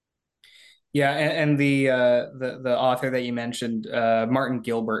 Yeah, and the author that you mentioned, Martin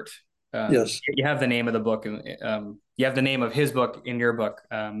Gilbert. Yes. You have the name of the book, and you have the name of his book in your book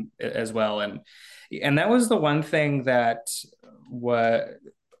as well, and that was the one thing that what.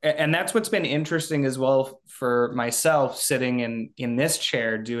 And that's what's been interesting as well for myself sitting in this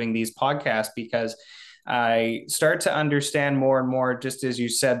chair doing these podcasts, because I start to understand more and more, just as you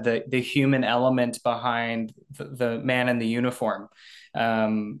said, the human element behind the man in the uniform,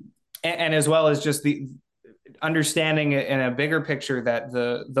 and as well as just the understanding in a bigger picture that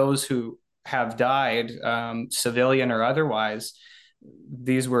those who have died, civilian or otherwise,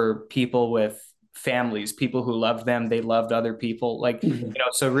 these were people with families, people who loved them, they loved other people, like, Mm-hmm.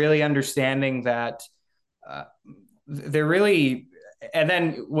 so really understanding that they're really. And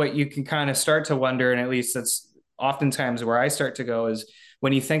then what you can kind of start to wonder, and at least that's oftentimes where I start to go, is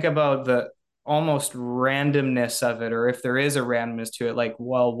when you think about the almost randomness of it, or if there is a randomness to it, like,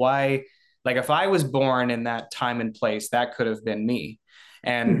 well, why, like if I was born in that time and place, that could have been me.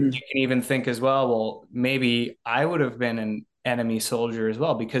 And Mm-hmm. you can even think as well, maybe I would have been an enemy soldier as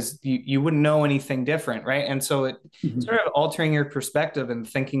well, because you wouldn't know anything different, right? And so it Mm-hmm. sort of altering your perspective and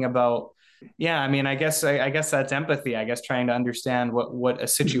thinking about, yeah, I mean, I guess that's empathy. I guess trying to understand what a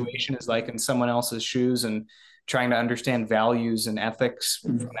situation is like in someone else's shoes, and trying to understand values and ethics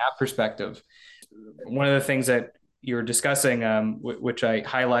from Mm-hmm. that perspective. One of the things that you were discussing, which I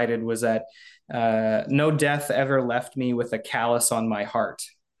highlighted, was that no death ever left me with a callus on my heart,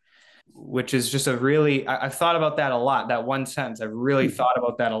 which is just a really, I've thought about that a lot. That one sentence, I've really thought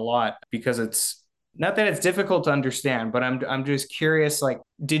about that a lot, because it's not that it's difficult to understand, but I'm just curious, like,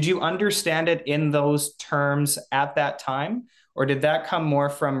 did you understand it in those terms at that time, or did that come more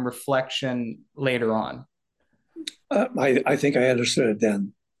from reflection later on? I think I understood it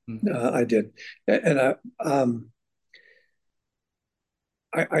then. Mm-hmm. I did, and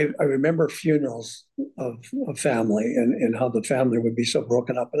I remember funerals of family, and how the family would be so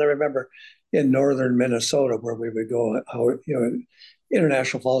broken up. And I remember in northern Minnesota where we would go, how, you know,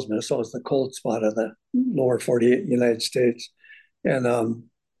 International Falls, Minnesota is the cold spot of the lower 48 United States, and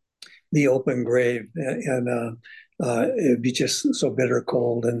the open grave, and it'd be just so bitter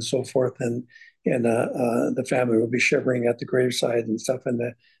cold and so forth, and the family would be shivering at the graveside and stuff, and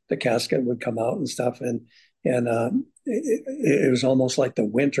the casket would come out and stuff, and it was almost like the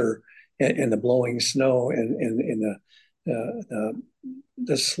winter and the blowing snow and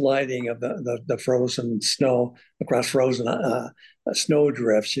the sliding of the frozen snow across frozen snow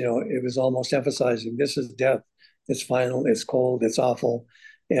drifts. You know, it was almost emphasizing this is death. It's final. It's cold. It's awful.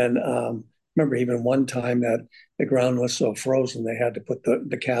 And remember even one time that the ground was so frozen they had to put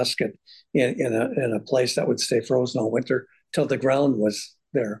the casket in a place that would stay frozen all winter till the ground was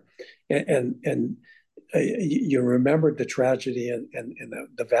there, and you remembered the tragedy and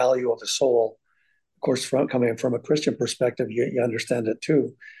the value of the soul. Of course, coming from a Christian perspective, you understand it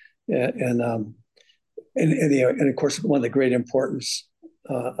too, and of course, one of the great importance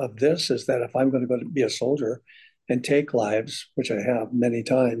of this is that if I'm going to go to be a soldier and take lives, which I have many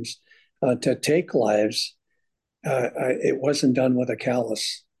times, to take lives, it wasn't done with a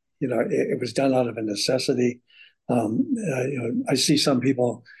callous. It was done out of a necessity. I see some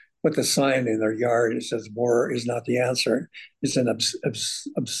people put the sign in their yard. It says, "War is not the answer." It's an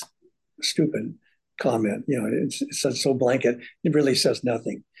stupid comment. It's so blanket. It really says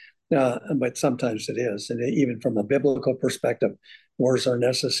nothing. But sometimes it is, and even from a biblical perspective, wars are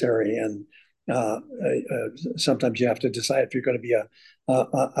necessary, and sometimes you have to decide if you're going to be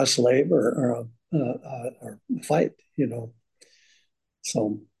a slave or fight.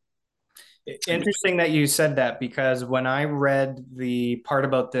 So Interesting that you said that, because when I read the part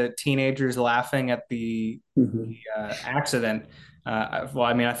about the teenagers laughing at the mhm, accident, well,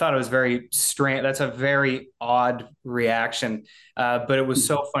 I mean, I thought it was very strange. That's a very odd reaction. But it was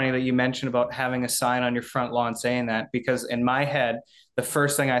so funny that you mentioned about having a sign on your front lawn saying that, because in my head, the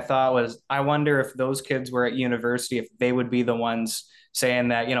first thing I thought was, I wonder if those kids were at university, if they would be the ones saying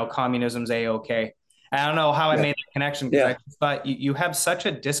that, communism's a-okay. I don't know how I yeah, made the connection, because I yeah. just thought you have such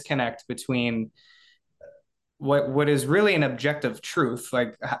a disconnect between what is really an objective truth.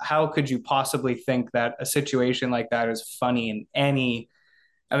 Like, how could you possibly think that a situation like that is funny in any?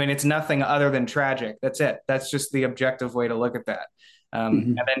 I mean, it's nothing other than tragic. That's it. That's just the objective way to look at that.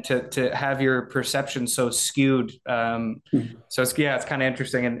 And Mhm, then to have your perception so skewed. mhm, So it's, yeah, it's kind of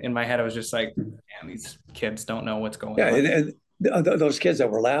interesting. In my head, I was just like, mhm. man, these kids don't know what's going Yeah, on. and those kids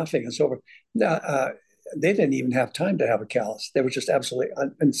that were laughing and so forth, they didn't even have time to have a callus. They were just absolutely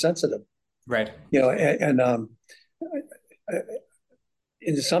insensitive. Right. Uh,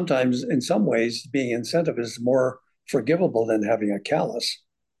 sometimes, in some ways, being insensitive is more forgivable than having a callus.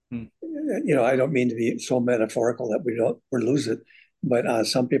 Hmm. I don't mean to be so metaphorical that we lose it, but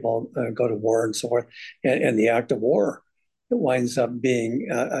some people go to war and so forth, and the act of war winds up being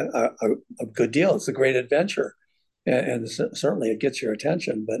a good deal. It's a great adventure, and certainly it gets your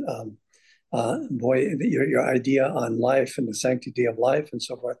attention. But boy, your idea on life and the sanctity of life and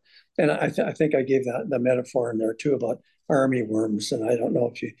so forth. And I think I gave that the metaphor in there too about army worms, and I don't know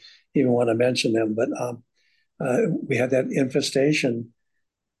if you even want to mention them, but we had that infestation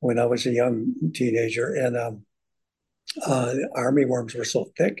when I was a young teenager, and army worms were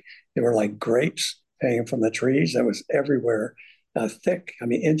so thick; they were like grapes hanging from the trees. That was everywhere, thick. I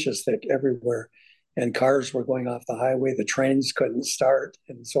mean, inches thick everywhere. And cars were going off the highway. The trains couldn't start,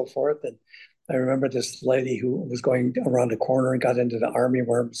 and so forth. And I remember this lady who was going around a corner and got into the army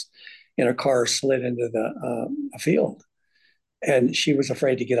worms, and her car slid into a field. And she was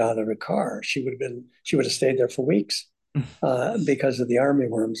afraid to get out of the car. She would have stayed there for weeks because of the army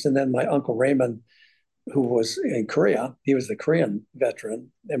worms. And then my uncle Raymond, who was in Korea. He was the Korean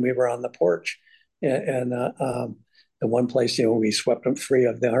veteran, and we were on the porch, and the one place we swept him free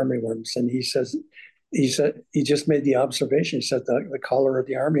of the army worms. And he said he just made the observation. He said the color of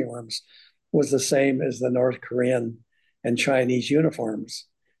the army worms was the same as the North Korean and Chinese uniforms,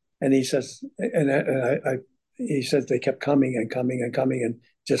 and he says, he said they kept coming and coming and coming and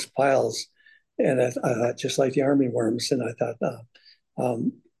just piles, and just like the army worms. And I thought.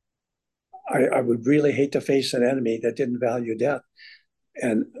 I would really hate to face an enemy that didn't value death.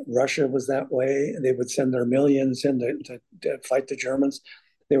 And Russia was that way. They would send their millions in to fight the Germans.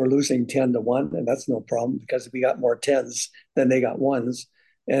 They were losing 10-1, and that's no problem because we got more tens than they got ones.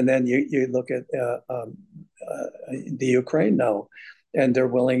 And then you look at the Ukraine now, and they're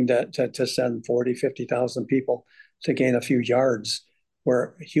willing to send 40, 50,000 people to gain a few yards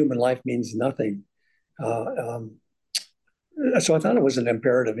where human life means nothing. Uh, um, so I thought it was an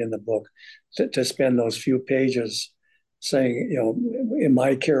imperative in the book to spend those few pages saying, in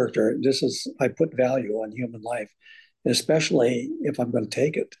my character, I put value on human life, especially if I'm going to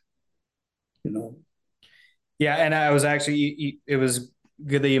take it, you know. Yeah, and I was actually, it was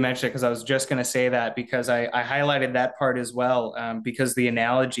good that you mentioned it, because I was just going to say that, because I highlighted that part as well, because the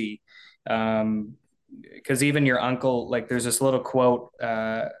analogy, because even your uncle, like, there's this little quote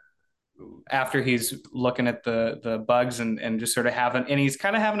after he's looking at the bugs, and just sort of having, and he's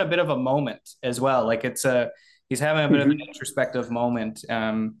kind of having a bit of a moment as well. Like, he's having a bit of an Mm-hmm. introspective moment.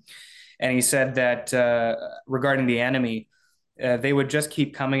 And he said that regarding the enemy, they would just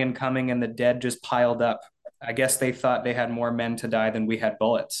keep coming and coming, and the dead just piled up. I guess they thought they had more men to die than we had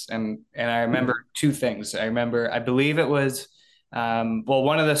bullets. And I remember two things. I believe it was, well,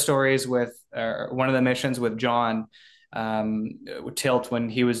 one of the stories with, one of the missions with John, Tilt, when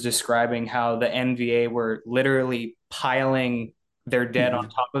he was describing how the NVA were literally piling their dead on Mm-hmm.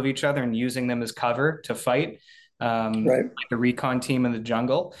 top of each other and using them as cover to fight, Right. like the recon team in the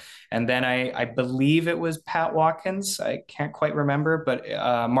jungle. And then I believe it was Pat Watkins. I can't quite remember, but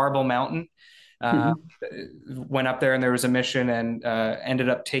Marble Mountain. uh, Hmm. went up there and there was a mission and ended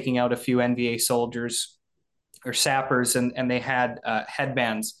up taking out a few NVA soldiers or sappers, and they had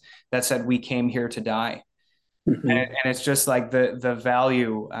headbands that said "We came here to die," Hmm. and it's just like the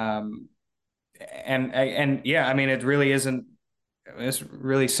value. And yeah, I mean, it really isn't. It's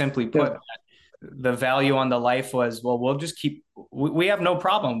really simply Yeah, put, the value on the life was, well, we'll just keep. We have no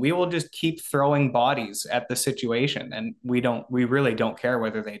problem. We will just keep throwing bodies at the situation, and we don't. We really don't care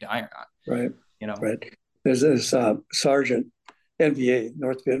whether they die or not. right, You know. right. There's this sergeant, NVA,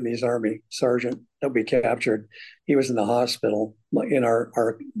 North Vietnamese Army sergeant that we captured. He was in the hospital in our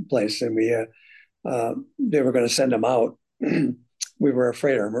place, and they were going to send him out. We were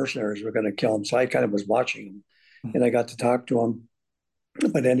afraid our mercenaries were going to kill him, so I kind of was watching him, and I got to talk to him.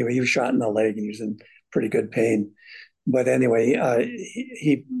 But anyway, he was shot in the leg, and he was in pretty good pain. But anyway,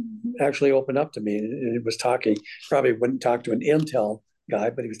 he actually opened up to me and was talking. Probably wouldn't talk to an intel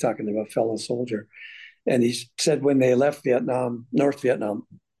guy, but he was talking to a fellow soldier. And he said when they left Vietnam, North Vietnam,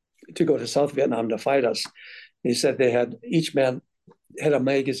 to go to South Vietnam to fight us, he said they had each man had a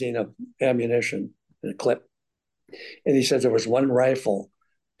magazine of ammunition and a clip. And he says there was one rifle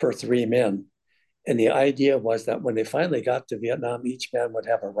per three men. And the idea was that when they finally got to Vietnam, each man would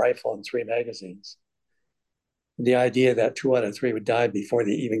have a rifle and three magazines. The idea that two out of three would die before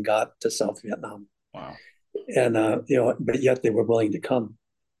they even got to South Vietnam. Wow. And, but yet they were willing to come.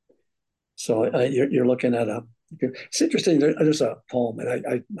 So you're looking at it's interesting. There's a poem,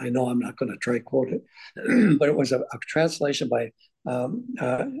 and I know I'm not going to try to quote it, but it was a translation by,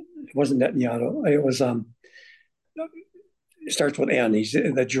 it wasn't Netanyahu. It was, it starts with N. He's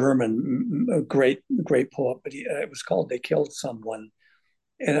the German, great poet, but it was called They Killed Someone.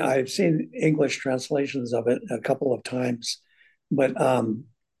 And I've seen English translations of it a couple of times, but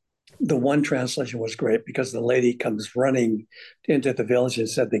the one translation was great because the lady comes running into the village and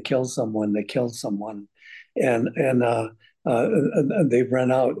said, they killed someone. And they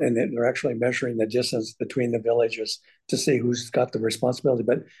run out and they're actually measuring the distance between the villages to see who's got the responsibility.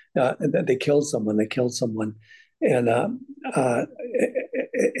 But they killed someone, they killed someone. And uh,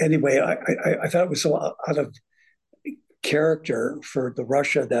 anyway, I thought it was so out of character for the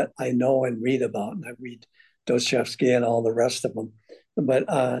Russia that I know and read about. And I read Dostoevsky and all the rest of them. But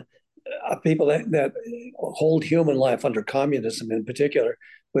people that hold human life under communism in particular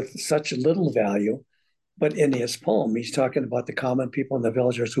with such little value. But in his poem, he's talking about the common people and the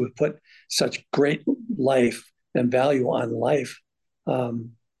villagers who have put such great life and value on life.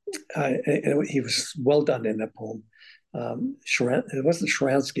 And he was well done in that poem. It wasn't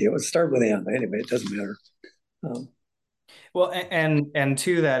Sharansky. It was started with Anne. Anyway, it doesn't matter. Um, Well, and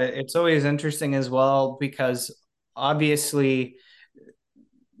to that, it's always interesting as well because obviously,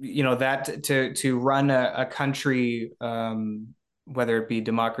 you know, that to run a country, whether it be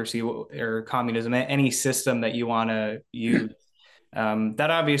democracy or communism, any system that you want to use, that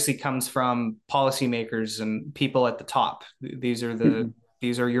obviously comes from policymakers and people at the top. mhm,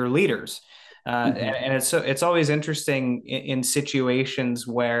 These are your leaders, mhm, and it's always interesting in situations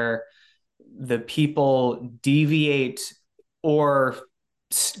where the people deviate or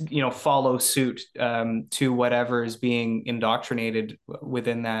follow suit to whatever is being indoctrinated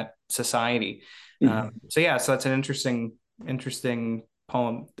within that society. mhm. So yeah, so that's an interesting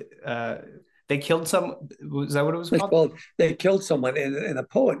poem. uh, they killed some, was that what it was It's called? called They Killed Someone. And a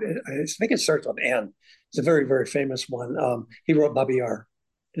poet, I think it starts with Anne. It's a very, very famous one. He wrote Babi Yar.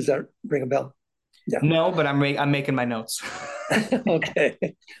 Does that ring a bell? Yeah. No, but I'm making my notes. Okay.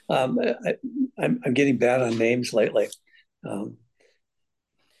 Um, I, I'm getting bad on names lately. Um,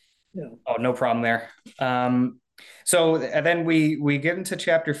 yeah. Oh, no problem there. So and then we get into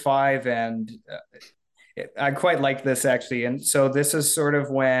chapter 5, and I quite like this actually. And so this is sort of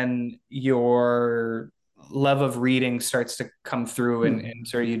when your love of reading starts to come through, and Mhm.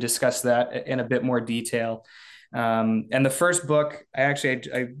 sort of you discuss that in a bit more detail. And the first book, I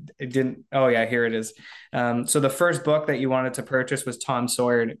didn't. Oh yeah, here it is. So the first book that you wanted to purchase was Tom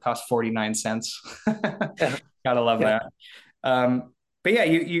Sawyer, and it cost 49 cents. Yeah. Gotta love Yeah. that. Um, but yeah,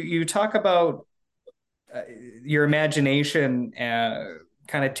 you talk about uh, your imagination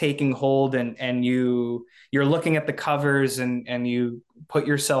kind of taking hold, and you're looking at the covers, and you put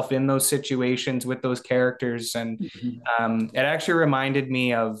yourself in those situations with those characters, and Mhm. it actually reminded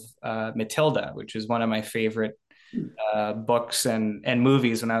me of Matilda, which is one of my favorite books and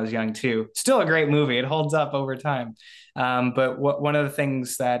movies when I was young too. Still a great movie. It holds up over time. But one of the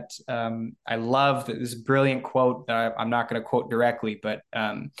things that I love, this brilliant quote that I'm not going to quote directly, but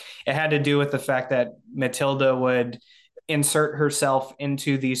it had to do with the fact that Matilda would insert herself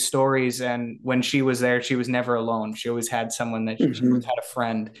into these stories, and when she was there, she was never alone. She always had someone, that she always Mhm. had a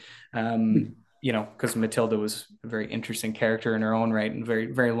friend. Um, because Matilda was a very interesting character in her own right and very,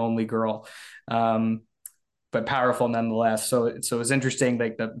 very lonely girl. Um, but powerful nonetheless. So it was interesting,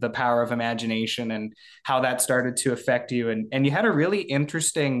 like the power of imagination and how that started to affect you. And you had a really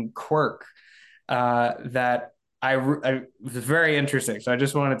interesting quirk that I was very interesting. So I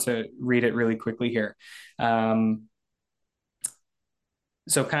just wanted to read it really quickly here. Um,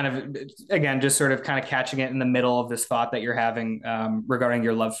 so kind of again, just sort of kind of catching it in the middle of this thought that you're having regarding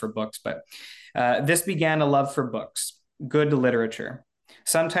your love for books. But this began a love for books, good literature.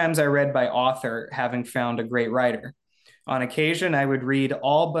 Sometimes I read by author, having found a great writer. On occasion, I would read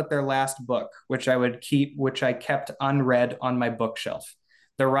all but their last book, which I kept unread on my bookshelf.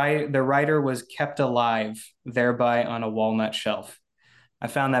 The writer was kept alive, thereby on a walnut shelf. I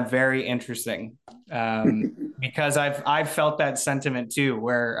found that very interesting because I've felt that sentiment too,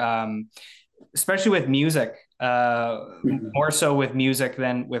 where especially with music, Mhm. more so with music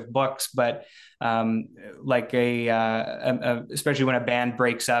than with books, but um, like especially when a band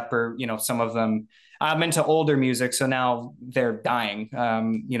breaks up or, some of them, I'm into older music. So now they're dying,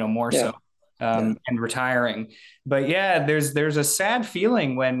 more Yeah, so, yeah. and retiring. But yeah, there's a sad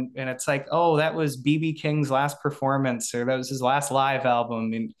feeling when it's like, oh, that was BB King's last performance, or that was his last live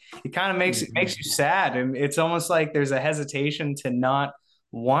album. And it kind of makes you Mhm. sad. And it's almost like there's a hesitation to not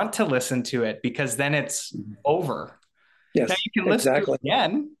want to listen to it because then it's Mhm. over. Now Yes, you can listen to it exactly.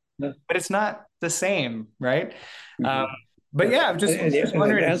 again, Yeah. but it's not the same, right? Um, Mhm. but Yeah. yeah, I'm just just And an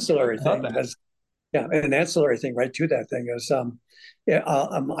wondering ancillary about thing that. was, yeah, an ancillary thing right to that thing is, yeah,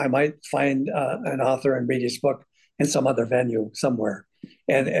 I might find an author and read his book in some other venue somewhere,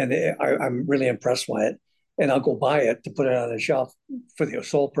 I'm really impressed by it, and I'll go buy it to put it on a shelf for the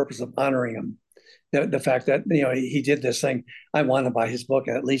sole purpose of honoring him. The fact that he did this thing, I want to buy his book,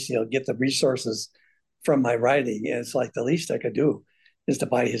 and at least he'll get the resources from my writing. And it's like the least I could do is to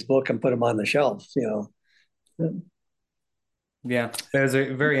buy his book and put him on the shelf. Yeah, that was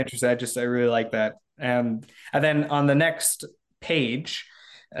very interesting. I really like that. And then on the next page,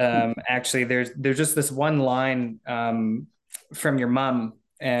 actually, there's just this one line from your mom,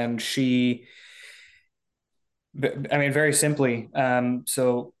 and I mean, very simply,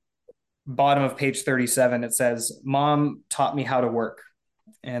 so bottom of page 37, it says, "Mom taught me how to work."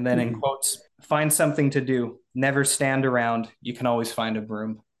 And then in Mhm. quotes, "Find something to do. Never stand around. You can always find a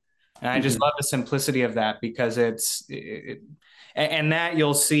broom." And I just Mhm. love the simplicity of that because and that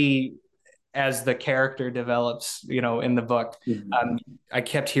you'll see as the character develops, in the book. Mhm. Um, I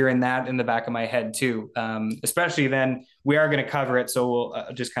kept hearing that in the back of my head too. Especially then we are going to cover it, so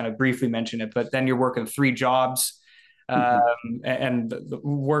we'll just kind of briefly mention it. But then you're working three jobs, Mhm. and the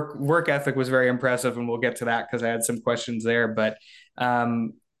work ethic was very impressive, and we'll get to that because I had some questions there. But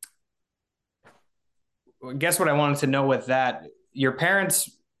um, I guess what I wanted to know with that, your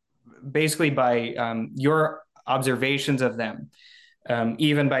parents, basically by your observations of them,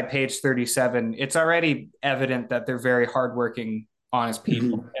 even by page 37, it's already evident that they're very hardworking, honest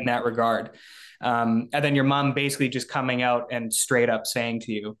people Mhm. in that regard. And then your mom basically just coming out and straight up saying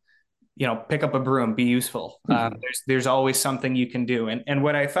to you, pick up a broom, be useful. Mhm. There's always something you can do. And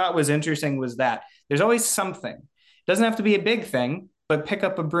what I thought was interesting was that there's always something. It doesn't have to be a big thing, but pick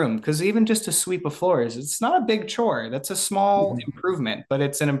up a broom, because even just to sweep a floor it's not a big chore. That's a small Mhm. improvement, but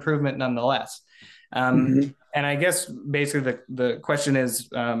it's an improvement nonetheless. Um, Mhm. and I guess basically the question is,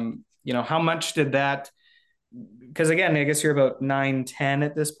 how much did that? Because again, I guess you're about 9, 10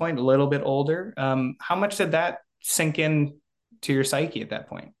 at this point, a little bit older. How much did that sink in to your psyche at that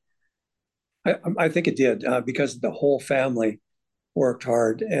point? I think it did because the whole family worked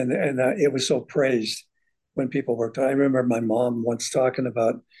hard, and it was so praised when people worked hard. I remember my mom once talking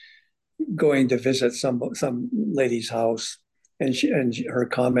about going to visit some lady's house, and her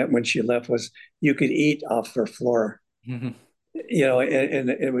comment when she left was, "You could eat off their floor," and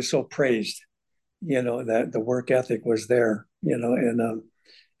it was so praised, that the work ethic was there, and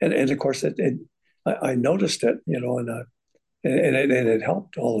of course I noticed it, and it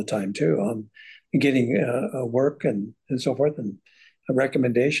helped all the time too, getting work and so forth, and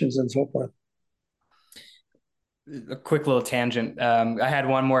recommendations and so forth. A quick little tangent. I had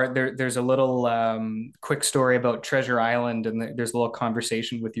one more. There's a little quick story about Treasure Island, and there's a little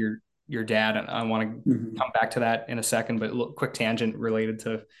conversation with your dad, and I want to Mhm. come back to that in a second. But a little quick tangent related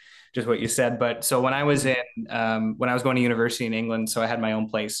to just what you said. But so when I was when I was going to university in England, so I had my own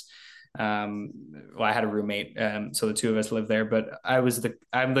place. Well, I had a roommate, so the two of us lived there. But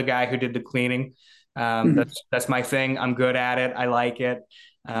I'm the guy who did the cleaning. Mhm. That's my thing. I'm good at it. I like it.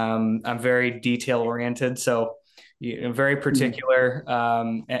 I'm very detail oriented, so very Mhm. particular.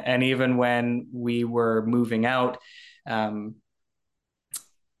 And even when we were moving out, um,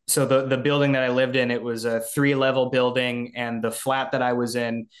 so the building that I lived in, it was a 3 level building, and the flat that I was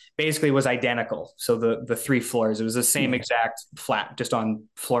in basically was identical. So the 3 floors, it was the same Mhm. exact flat, just on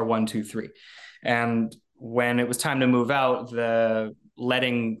floor one, two, three. And when it was time to move out, the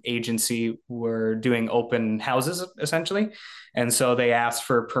letting agency were doing open houses essentially, and so they asked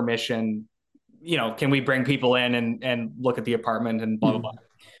for permission. Can we bring people in and look at the apartment and blah blah blah. Mhm.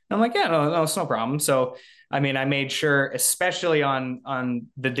 I'm like, yeah, no, no, it's no problem. So, I mean, I made sure, especially on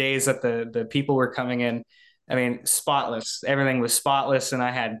the days that the people were coming in. I mean, spotless. Everything was spotless, and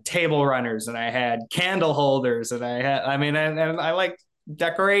I had table runners, and I had candle holders, and I mean, and I like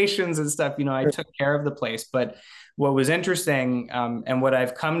decorations and stuff. I took care of the place. But what was interesting, and what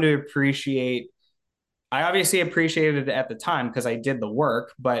I've come to appreciate, I obviously appreciated it at the time because I did the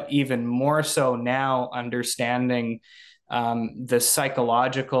work, but even more so now, understanding the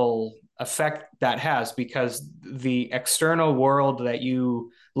psychological effect that has, because the external world that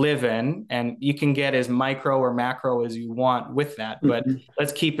you live in, and you can get as micro or macro as you want with that, but Mhm.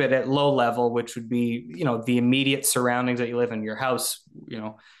 let's keep it at low level, which would be, the immediate surroundings that you live in, your house,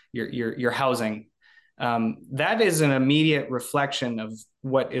 your housing. That is an immediate reflection of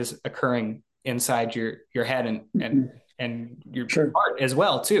what is occurring inside your head, and and Mhm. and your Sure. heart as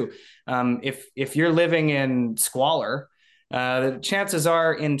well too. If you're living in squalor, the chances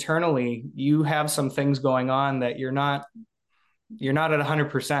are internally you have some things going on that you're not at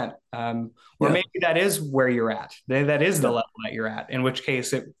 100%, or Yeah. maybe that is where you're at. That is the Yeah. level that you're at, in which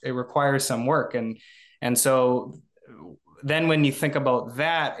case it requires some work. And so then when you think about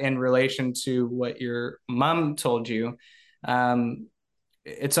that in relation to what your mom told you, um,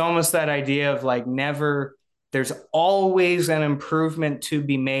 it's almost that idea of like, never, there's always an improvement to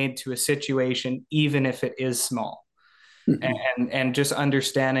be made to a situation, even if it is small. Mhm. And just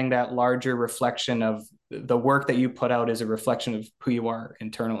understanding that larger reflection of the work that you put out is a reflection of who you are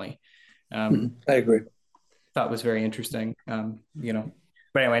internally. Mhm. um, I agree. Thought was very interesting.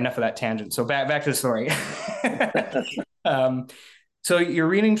 But anyway, enough of that tangent. So back to the story. um, so you're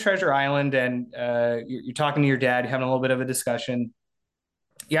reading Treasure Island, and you're talking to your dad, having a little bit of a discussion.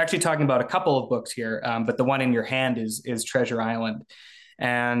 You're actually talking about a couple of books here, but the one in your hand is Treasure Island.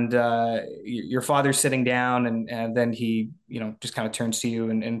 And your father's sitting down, and then he, just kind of turns to you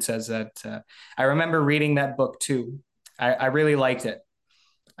and says that, I remember reading that book too. I really liked it.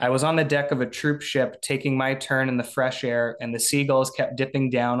 I was on the deck of a troop ship taking my turn in the fresh air, and the seagulls kept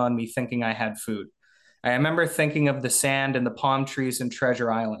dipping down on me, thinking I had food. I remember thinking of the sand and the palm trees in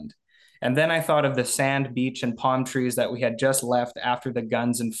Treasure Island. And then I thought of the sand beach and palm trees that we had just left after the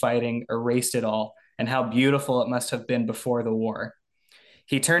guns and fighting erased it all, and how beautiful it must have been before the war.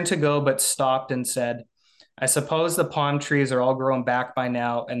 He turned to go, but stopped and said, I suppose the palm trees are all grown back by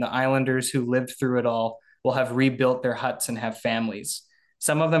now, and the islanders who lived through it all will have rebuilt their huts and have families.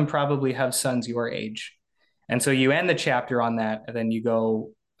 Some of them probably have sons your age. And so you end the chapter on that, and then you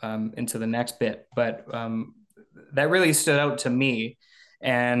go into the next bit. But that really stood out to me.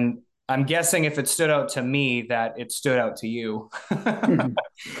 And I'm guessing if it stood out to me, that it stood out to you. Mhm.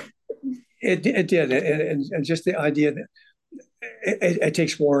 It did, and just the idea that it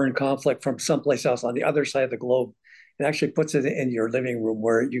takes war and conflict from someplace else on the other side of the globe. It actually puts it in your living room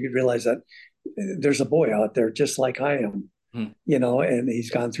where you could realize that there's a boy out there just like I am, Hmm. and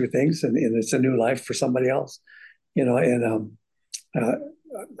he's gone through things, and it's a new life for somebody else, and uh,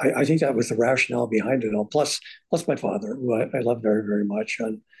 I think that was the rationale behind it all. Plus my father, who I love very, very much,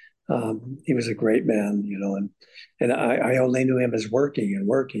 and he was a great man, and I only knew him as working and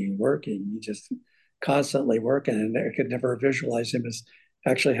working and working. He just constantly working, and I could never visualize him as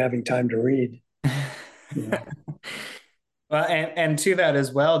actually having time to read. You know. Well, and to that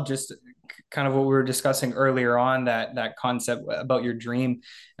as well, just kind of what we were discussing earlier on, that concept about your dream,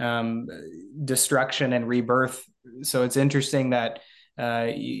 um, destruction and rebirth. So it's interesting that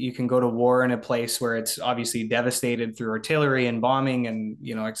you can go to war in a place where it's obviously devastated through artillery and bombing, and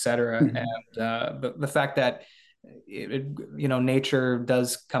et cetera. Mhm. And the fact that nature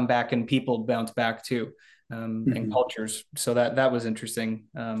does come back, and people bounce back too, and Mhm. cultures. So that was interesting.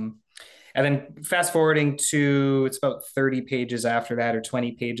 And then fast forwarding to, it's about 30 pages after that, or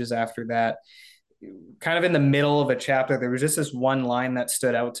 20 pages after that, kind of in the middle of a chapter, there was just this one line that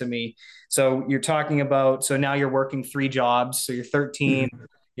stood out to me. So you're talking about, so now you're working 3 jobs. So you're 13, Mhm.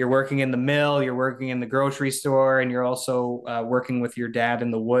 you're working in the mill, you're working in the grocery store, and you're also working with your dad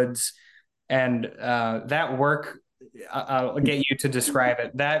in the woods. And that work, I'll get you to describe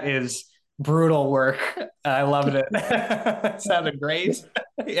it. That is brutal work. I loved it. It sounded great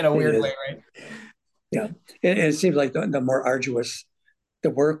in a It weird way, is, right? yeah. And it seems like the more arduous the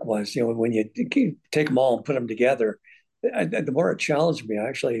work was, when you take them all and put them together, the more it challenged me,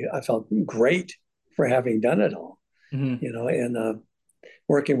 actually, I felt great for having done it all, Mm-hmm. and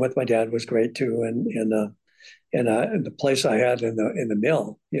working with my dad was great too. And the place I had in the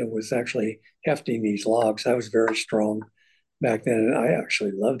mill, was actually hefting these logs. I was very strong back then, and I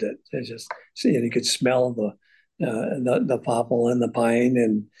actually loved it. It just see, and you could smell the popple and the pine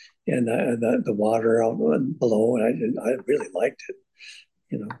and the water out below, and I really liked it.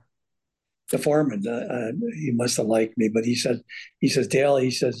 You know, the foreman, he must have liked me, but he says, Dale,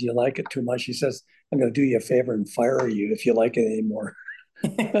 he says, you like it too much. He says, I'm going to do you a favor and fire you if you like it anymore.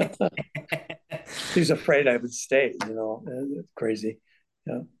 He was afraid I would stay. It's crazy.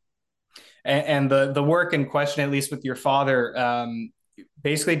 Yeah. And the work in question, at least with your father,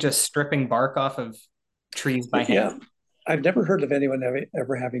 basically just stripping bark off of trees by Yeah, hand. I've never heard of anyone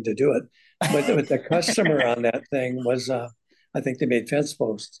ever having to do it, but the customer on that thing was, I think they made fence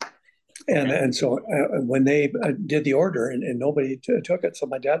posts, and Okay. and so when they did the order and nobody took it, so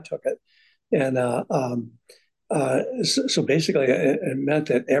my dad took it, and so basically it meant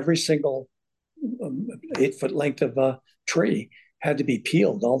that every single 8 foot length of tree had to be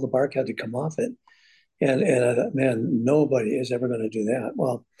peeled, all the bark had to come off it, and I thought, man, nobody is ever going to do that.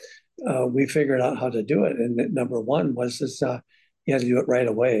 Well, we figured out how to do it. And number one was this: you had to do it right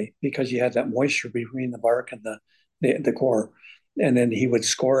away because you had that moisture between the bark and the core. And then he would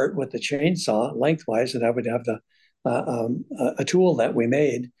score it with the chainsaw lengthwise, and I would have a tool that we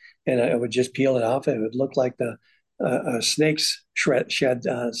made, and I would just peel it off, and it would look like the snake's shed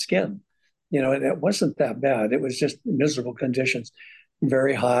skin. And it wasn't that bad. It was just miserable conditions,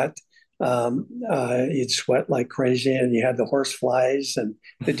 very hot. You'd sweat like crazy, and you had the horse flies and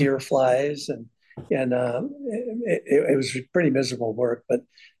the deer flies, and it was pretty miserable work. But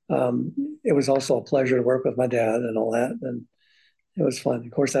it was also a pleasure to work with my dad and all that, and it was fun.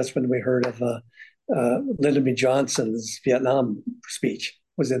 Of course, that's when we heard of Lyndon B. Johnson's Vietnam speech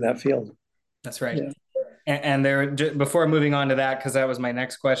was in that field. That's right. Yeah. And there, before moving on to that, because that was my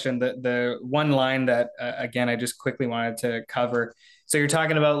next question, the one line that again I just quickly wanted to cover. So you're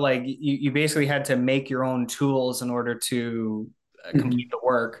talking about like you basically had to make your own tools in order to complete Mm-hmm. the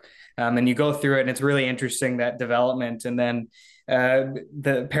work, and you go through it, and it's really interesting that development. And then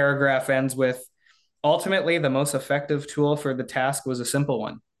the paragraph ends with, ultimately, the most effective tool for the task was a simple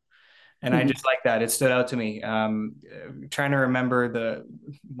one. And I Mm-hmm. just like that. It stood out to me. Trying to remember the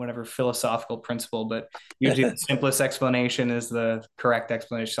whatever philosophical principle, but usually the simplest explanation is the correct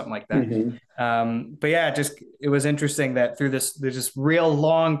explanation, something like that. Mm-hmm. But yeah, just it was interesting that through this, there's this real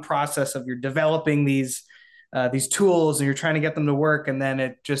long process of you're developing these tools and you're trying to get them to work, and then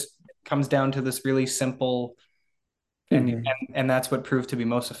it just comes down to this really simple, and Mm-hmm. and that's what proved to be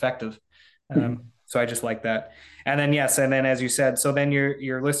most effective. Mm-hmm. So I just like that. And then yes, and then as you said, so then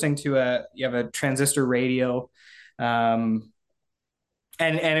you're listening to you have a transistor radio, um,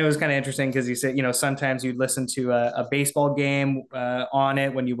 and it was kind of interesting because you said sometimes you'd listen to a baseball game on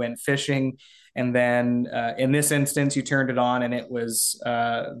it when you went fishing, and then in this instance you turned it on and it was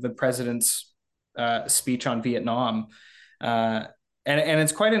the president's speech on Vietnam, uh, and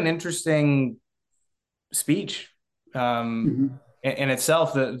it's quite an interesting speech Mm-hmm. in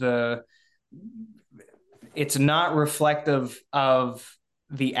itself. The it's not reflective of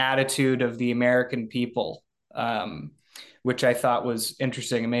the attitude of the American people, which I thought was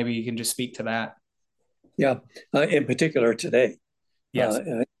interesting. And maybe you can just speak to that. Yeah, in particular today. Yes.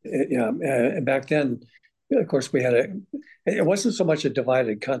 Yeah, back then, of course, we had it wasn't so much a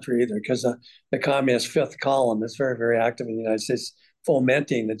divided country either, because the communist fifth column is very, very active in the United States,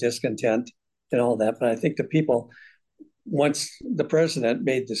 fomenting the discontent and all that. But I think the people, once the president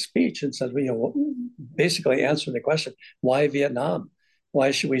made the speech and said, basically answering the question, why Vietnam?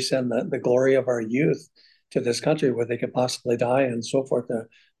 Why should we send the glory of our youth to this country where they could possibly die and so forth,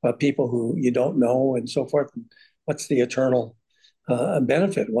 people who you don't know and so forth? What's the eternal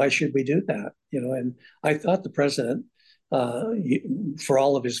benefit? Why should we do that? And I thought the president, for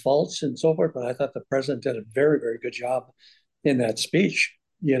all of his faults and so forth, but I thought the president did a very, very good job in that speech,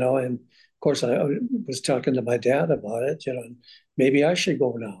 and of course, I was talking to my dad about it, and maybe I should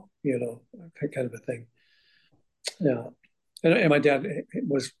go now, kind of a thing. Yeah. And my dad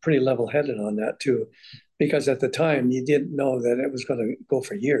was pretty level headed on that too, because at the time you didn't know that it was going to go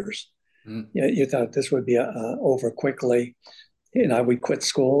for years. Mm. You thought this would be over quickly. I would quit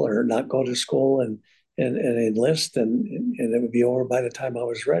school or not go to school and enlist, and it would be over by the time I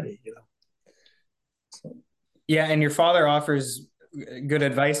was ready. So, Yeah, and your father offers good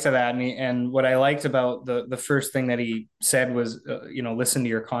advice to that, and what I liked about the first thing that he said was, listen to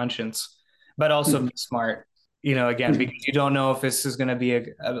your conscience, but also mhm. be smart. again, because you don't know if this is going to be a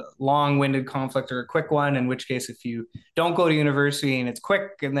long-winded conflict or a quick one, in which case, if you don't go to university and it's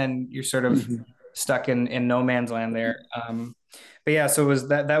quick, and then you're sort of Mhm. stuck in no man's land there. But yeah, so it was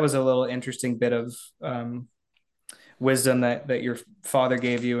that was a little interesting bit of wisdom that your father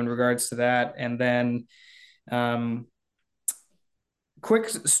gave you in regards to that. And then um, quick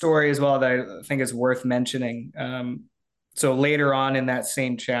story as well that I think is worth mentioning. So later on in that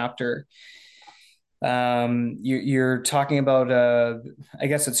same chapter, you're talking about I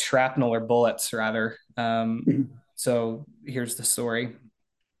guess it's shrapnel or bullets rather. Mhm. So here's the story.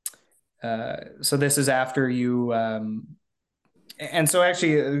 So this is after you and so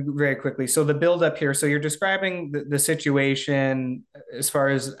actually very quickly, so the build up here, so you're describing the situation as far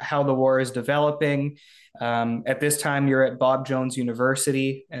as how the war is developing. At this time you're at Bob Jones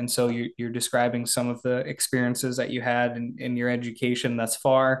University, and so you're describing some of the experiences that you had in your education thus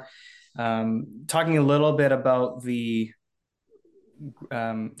far, talking a little bit about the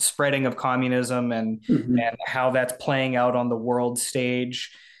spreading of communism Mhm. and how that's playing out on the world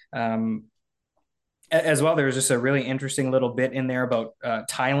stage. Um, as well, there was just a really interesting little bit in there about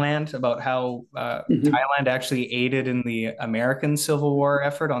Thailand, about how Mhm. Thailand actually aided in the American Civil War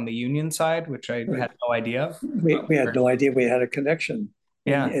effort on the Union side, which I Right. had no idea of. We had no idea we had a connection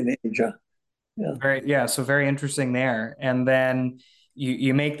Yeah, in Asia. Yeah. so very interesting there. And then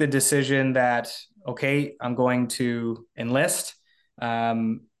you make the decision that okay, I'm going to enlist,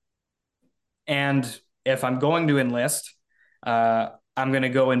 um, and if I'm going to enlist, I'm going to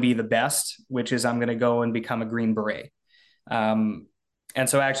go and be the best, which is I'm going to go and become a Green Beret. Um, and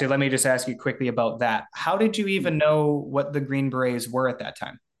so, actually, let me just ask you quickly about that. How did you even know what the Green Berets were at that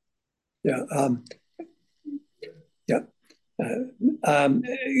time? Yeah. Yeah. Uh, um,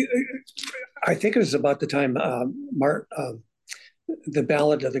 I think it was about the time the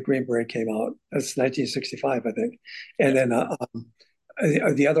Ballad of the Green Beret came out. That's 1965, I think. And then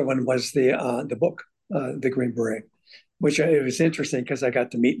the other one was the book, The Green Beret, which it was interesting because I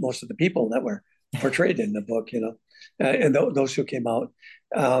got to meet most of the people that were portrayed in the book, and those who came out.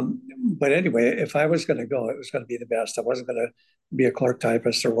 But anyway, if I was going to go, it was going to be the best. I wasn't going to be a clerk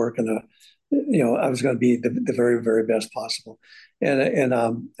typist or work in I was going to be the very, very best possible. And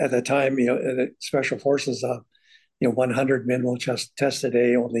at the time, the Special Forces, 100 men will just test a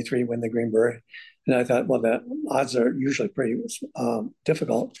day, only three win the Green Beret. And I thought, well, the odds are usually pretty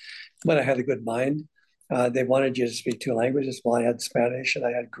difficult, but I had a good mind. They wanted you to speak two languages. Well, I had Spanish and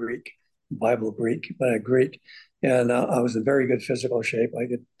I had Greek, Bible Greek, but I had Greek, and I was in very good physical shape.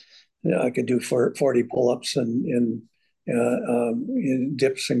 I could do 40 pull-ups and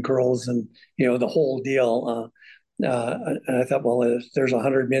dips and curls and the whole deal. And I thought, well, if there's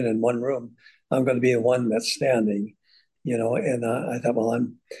 100 men in one room, I'm going to be the one that's standing, And I thought, well,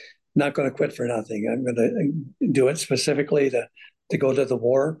 I'm not going to quit for nothing. I'm going to do it specifically to go to the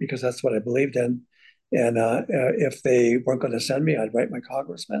war because that's what I believed in. And if they weren't going to send me, I'd write my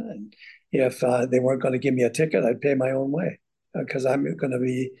congressman. And if they weren't going to give me a ticket, I'd pay my own way because I'm going to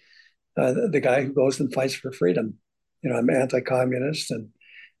be the guy who goes and fights for freedom. I'm anti-communist,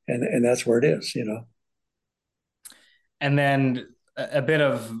 and that's where it is. And then a bit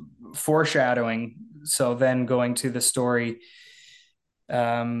of foreshadowing. So then going to the story.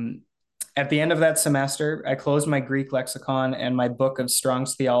 Um, at the end of that semester, I closed my Greek lexicon and my book of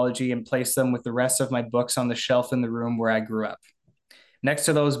Strong's theology and placed them with the rest of my books on the shelf in the room where I grew up. Next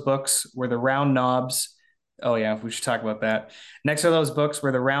to those books were the round knobs. Oh, yeah, we should talk about that. Next to those books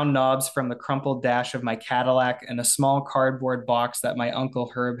were the round knobs from the crumpled dash of my Cadillac and a small cardboard box that my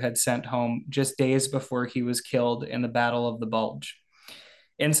Uncle Herb had sent home just days before he was killed in the Battle of the Bulge.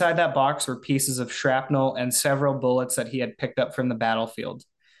 Inside that box were pieces of shrapnel and several bullets that he had picked up from the battlefield.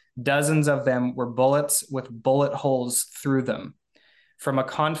 Dozens of them were bullets with bullet holes through them. From a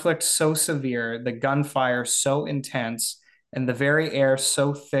conflict so severe, the gunfire so intense, and the very air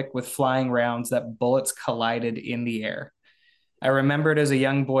so thick with flying rounds that bullets collided in the air. I remembered as a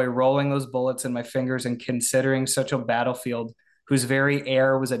young boy rolling those bullets in my fingers and considering such a battlefield whose very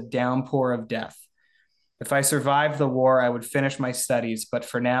air was a downpour of death. If I survived the war, I would finish my studies, but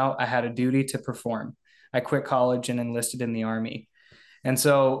for now, I had a duty to perform. I quit college and enlisted in the army. And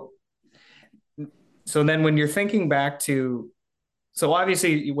so then when you're thinking back to, so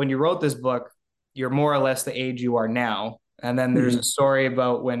obviously when you wrote this book, you're more or less the age you are now. And then there's a Mm-hmm. story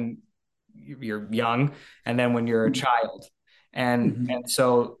about when you're young and then when you're a child. And Mm-hmm.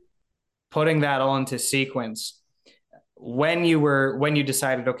 so putting that all into sequence, when you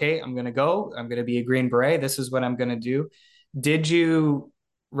decided, okay, I'm going to be a Green Beret, this is what I'm going to do. Did you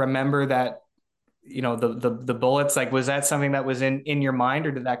remember that the bullets, like, was that something that was in your mind,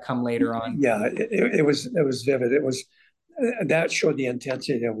 or did that come later on? Yeah, it was vivid. It was that showed the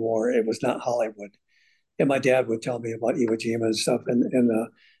intensity of war. It was not Hollywood. And my dad would tell me about Iwo Jima and stuff, and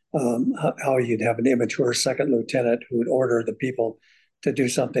how you'd have an immature second lieutenant who would order the people to do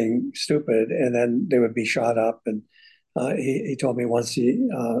something stupid, and then they would be shot up. And he told me once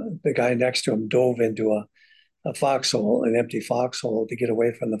the guy next to him dove into a foxhole, an empty foxhole, to get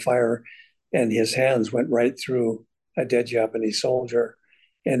away from the fire, and his hands went right through a dead Japanese soldier,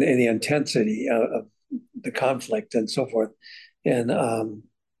 and the intensity of the conflict and so forth, and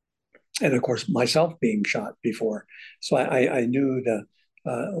of course myself being shot before, so I knew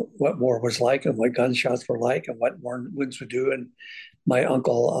what war was like and what gunshots were like and what wounds would do. And my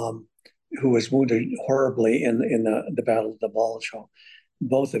uncle, who was wounded horribly in the Battle of the Bulge,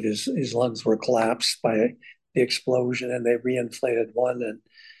 both of his lungs were collapsed by the explosion, and they reinflated one.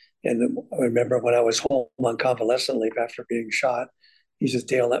 And I remember when I was home on convalescent leave after being shot, he says,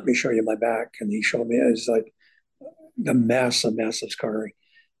 "Dale, let me show you my back." And he showed me, it's like the massive scarring.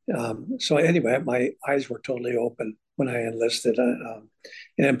 So anyway, my eyes were totally open when I enlisted, and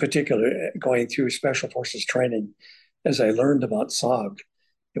in particular, going through Special Forces training, as I learned about SOG,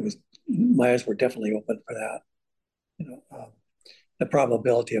 it was my eyes were definitely open for that. You know, the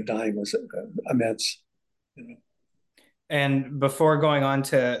probability of dying was immense. You know. And before going on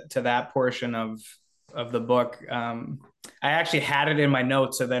to that portion of the book, I actually had it in my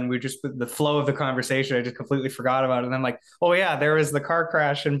notes. So then we just, the flow of the conversation, I just completely forgot about it. And I'm like, oh yeah, there was the car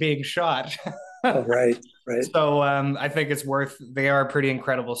crash and being shot. Oh, right, right. So I think it's worth, they are a pretty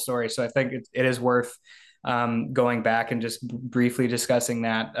incredible story. So I think it is worth going back and just briefly discussing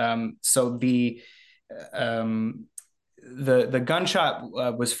that. So um, the gunshot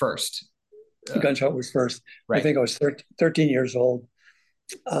was first. The gunshot was first. I Right. think I was 13 years old.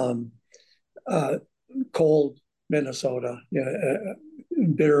 Um, uh, Cold Minnesota,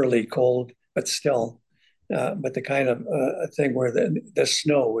 bitterly cold, but still. But the kind of thing where the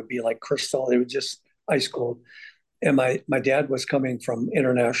snow would be like crystal. It was just ice cold. And my dad was coming from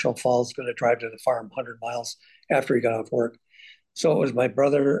International Falls, going to drive to the farm 100 miles after he got off work. So it was my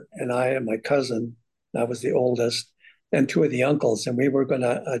brother and I and my cousin. I was the oldest, and two of the uncles, and we were going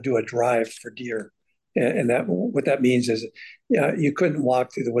to do a drive for deer. And that what that means is, yeah, you couldn't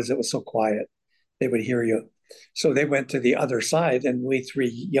walk through the woods. It was so quiet; they would hear you. So they went to the other side, and we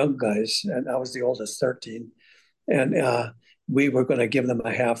three young guys, and I was the oldest, 13, and we were going to give them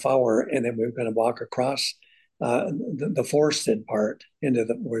a half hour, and then we were going to walk across the forested part into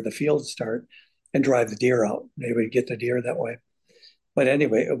where the fields start, and drive the deer out. They would get the deer that way. But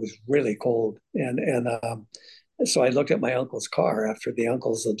anyway, it was really cold, and so I looked at my uncle's car after the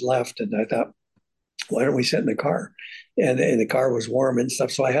uncles had left, and I thought, why don't we sit in the car? And the car was warm and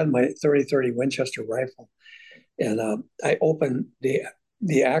stuff. So I had my 30-30 Winchester rifle, and I opened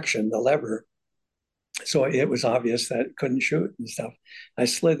the action, the lever, so it was obvious that it couldn't shoot and stuff. I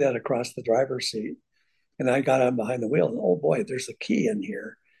slid that across the driver's seat, and I got on behind the wheel. And oh boy, there's a key in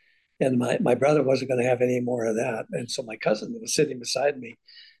here. And my brother wasn't going to have any more of that. And so my cousin was sitting beside me,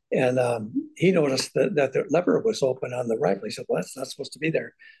 and he noticed that the lever was open on the rifle. He said, "Well, that's not supposed to be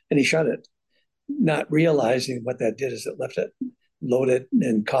there," and he shut it, not realizing what that did is it left it loaded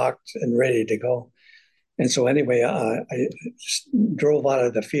and cocked and ready to go. And so anyway, I drove out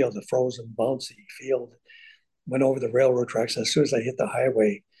of the field, the frozen, bouncy field, went over the railroad tracks. And as soon as I hit the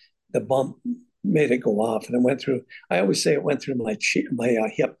highway, the bump made it go off, and it went through. I always say it went through my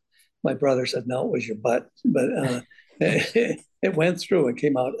hip. My brother said, "No, it was your butt," but it went through and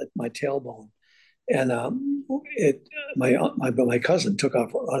came out at my tailbone. And my cousin took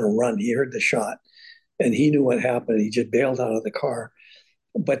off on a run. He heard the shot, and he knew what happened. He just bailed out of the car.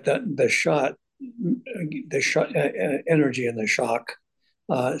 But the shot energy and the shock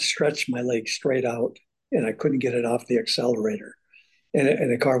stretched my leg straight out, and I couldn't get it off the accelerator.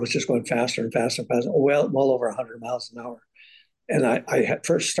 And the car was just going faster and faster and faster, well over 100 miles an hour. And I had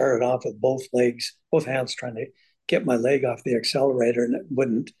first started off with both hands trying to get my leg off the accelerator, and it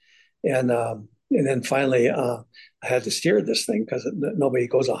wouldn't. And then finally, I had to steer this thing because nobody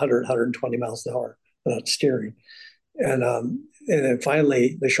goes 100, 120 miles an hour without steering. And then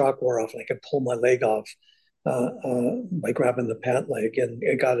finally, the shock wore off, and I could pull my leg off by grabbing the pant leg, and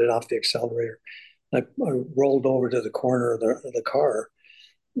it got it off the accelerator. I rolled over to the corner of the car,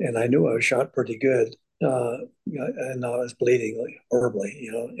 and I knew I was shot pretty good, and I was bleeding like horribly,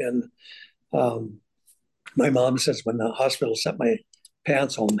 And my mom says when the hospital sent my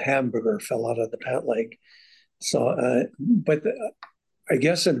pants home, hamburger fell out of the pant leg. So, but I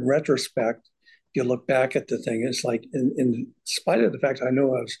guess in retrospect, you look back at the thing, it's like in spite of the fact I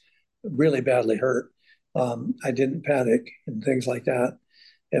know I was really badly hurt. I didn't panic and things like that.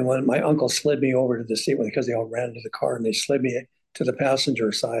 And when my uncle slid me over to the seat, because they all ran to the car and they slid me to the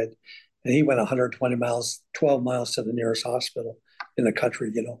passenger side, and he went 120 miles, 12 miles to the nearest hospital in the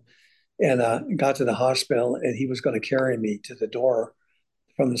country, and got to the hospital, and he was going to carry me to the door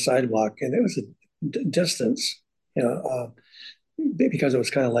from the sidewalk, and it was a distance, because it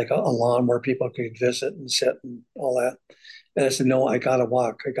was kind of like a lawn where people could visit and sit and all that. And I said, no, I got to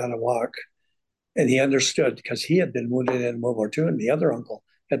walk. I got to walk. And he understood because he had been wounded in World War II, and the other uncle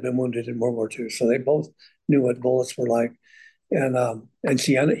had been wounded in World War II. So they both knew what bullets were like. And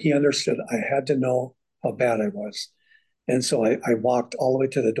he understood I had to know how bad I was. And so I walked all the way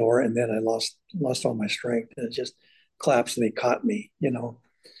to the door, and then I lost all my strength. And it just collapsed, and he caught me.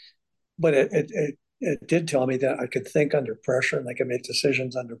 But it did tell me that I could think under pressure and I could make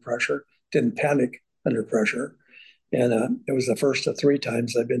decisions under pressure, didn't panic under pressure. And it was the first of 3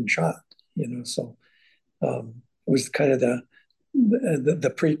 times I've been shot. So it was kind of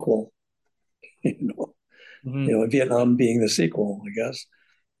the prequel, Mm-hmm. Vietnam being the sequel, I guess,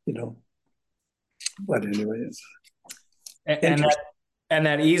 you know. But anyway, it's And that interesting. and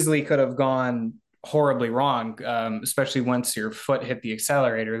that easily could have gone horribly wrong, especially once your foot hit the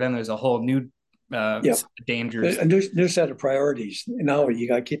accelerator. Then there's a whole new Yeah, dangers. a new set of priorities. Now you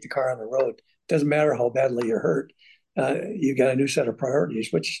got to keep the car on the road. Doesn't matter how badly you're hurt. You got a new set of priorities,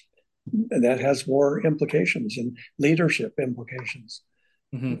 which and that has war implications and leadership implications.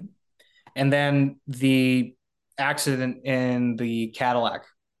 Mm-hmm. And then the accident in the Cadillac.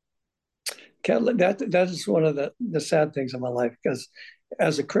 That is one of the sad things in my life, because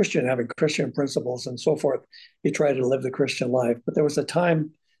as a Christian, having Christian principles and so forth, you try to live the Christian life. But there was a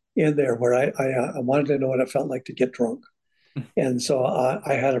time in there where I wanted to know what it felt like to get drunk, and so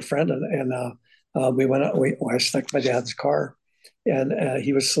I had a friend, and we went out. I snuck my dad's car, and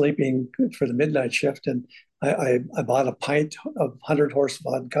he was sleeping for the midnight shift, and I bought a pint of 100 horse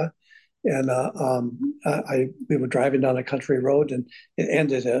vodka, and we were driving down a country road, and it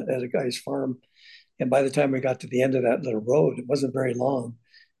ended at a guy's farm. And by the time we got to the end of that little road, it wasn't very long,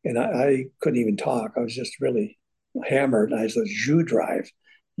 and I couldn't even talk. I was just really hammered. I said, "You drive,"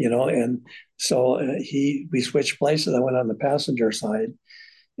 and so we switched places. I went on the passenger side,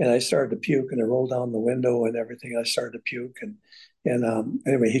 and I started to puke, and I rolled down the window and everything. I started to puke, and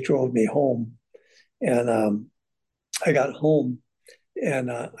anyway, he drove me home, and I got home,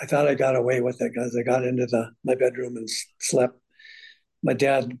 and I thought I got away with it because I got into my bedroom and slept. My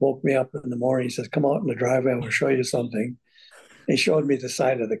dad woke me up in the morning. He says, "Come out in the driveway. I will show you something." He showed me the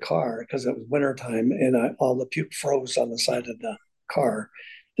side of the car because it was wintertime, and all the puke froze on the side of the car,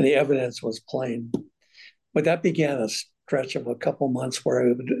 and the evidence was plain. But that began a stretch of a couple months where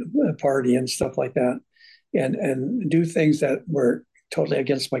I would party and stuff like that, and do things that were totally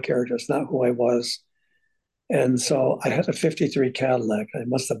against my character. It's not who I was. And so I had a 53 Cadillac. I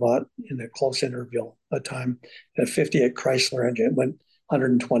must have bought in a close interval a time, a 58 Chrysler engine. It went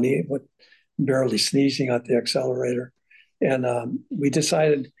 120, with barely sneezing at the accelerator. And we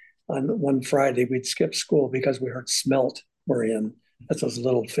decided on one Friday we'd skip school because we heard smelt were in. That's those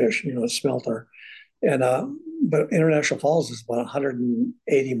little fish, smelt are. And but International Falls is about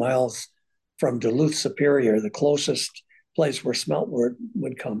 180 miles from Duluth Superior, the closest place where smelt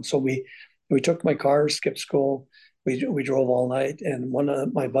would come. So we took my car, skipped school. We drove all night, and one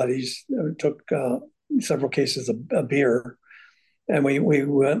of my buddies took several cases of beer, and we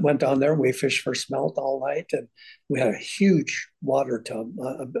went down there. We fished for smelt all night, and we had a huge water tub,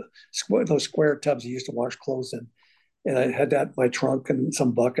 those square tubs you used to wash clothes in, and I had that in my trunk and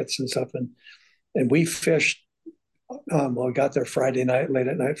some buckets and stuff, and we fished. Well, we got there Friday night, late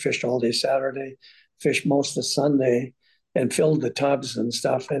at night, fished all day Saturday, fished most of Sunday, and filled the tubs and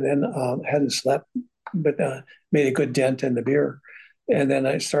stuff, and then hadn't slept, but made a good dent in the beer. And then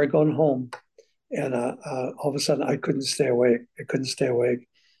I started going home, and all of a sudden I couldn't stay awake. I couldn't stay awake.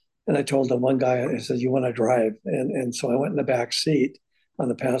 And I told the one guy, I said, "You want to drive?" And so I went in the back seat on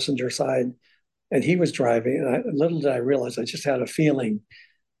the passenger side, and he was driving. And little did I realize, I just had a feeling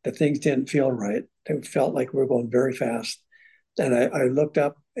that things didn't feel right. It felt like we were going very fast. And I looked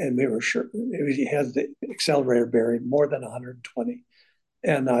up, and we were sure he had the accelerator buried more than 120.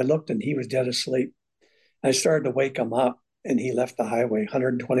 And I looked, and he was dead asleep. I started to wake him up, and he left the highway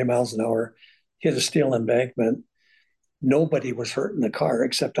 120 miles an hour, hit a steel embankment. Nobody was hurt in the car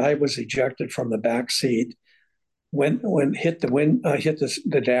except I was ejected from the back seat. When hit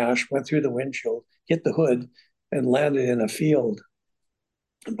the dash, went through the windshield, hit the hood, and landed in a field.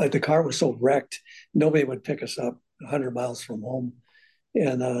 But the car was so wrecked, nobody would pick us up 100 miles from home.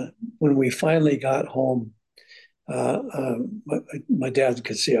 And when we finally got home, My dad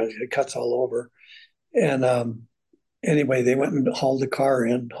could see it cuts all over. And anyway, they went and hauled the car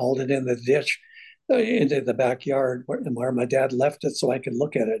in, hauled it in the ditch into the backyard where my dad left it so I could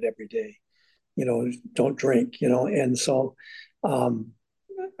look at it every day. Don't drink, And so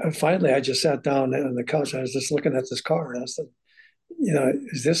finally, I just sat down on the couch. I was just looking at this car, and I said,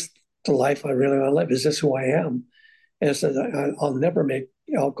 is this the life I really want to live? Is this who I am? And I said, I'll never make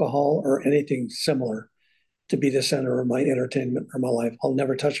alcohol or anything similar to be the center of my entertainment or my life. I'll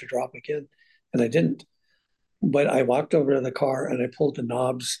never touch a drop again. And I didn't. But I walked over to the car and I pulled the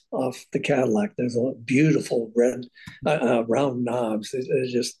knobs off the Cadillac. There's a beautiful red, round knobs. They're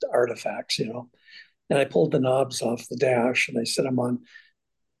just artifacts, And I pulled the knobs off the dash and I set them on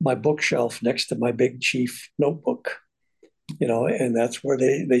my bookshelf next to my Big Chief notebook, and that's where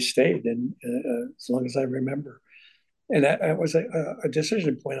they stayed, and as long as I remember. And that was a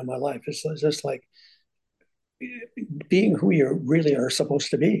decision point in my life. It's just like being who you really are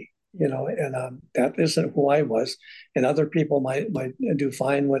supposed to be, and that isn't who I was. And other people might do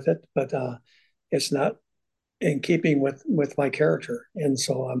fine with it, but it's not in keeping with my character. And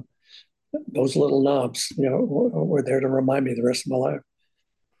so those little knobs, were there to remind me the rest of my life.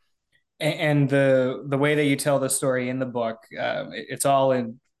 And the way that you tell the story in the book, it's all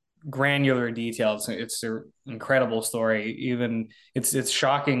in granular details. It's an incredible story. Even it's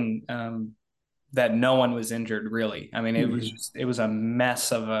shocking that no one was injured. Really, I mean, it was a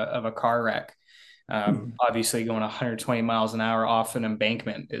mess of a car wreck. Obviously, going 120 miles an hour off an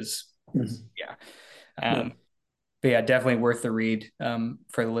embankment is yeah. But yeah, definitely worth the read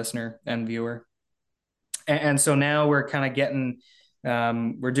for the listener and viewer. And so now we're kind of getting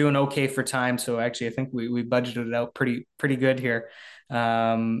we're doing okay for time. So actually, I think we budgeted it out pretty good here.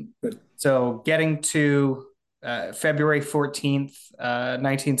 So getting to February 14th,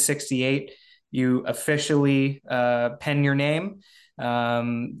 1968, you officially pen your name,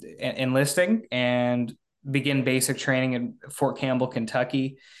 enlisting, and begin basic training in Fort Campbell,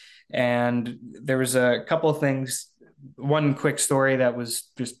 Kentucky. And there was a couple of things. One quick story that was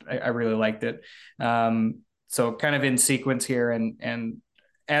just I really liked it. So kind of in sequence here, and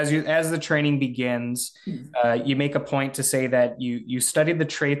as the training begins, you make a point to say that you studied the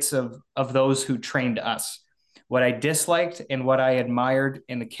traits of those who trained us, what I disliked and what I admired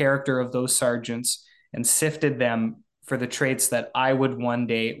in the character of those sergeants, and sifted them for the traits that I would one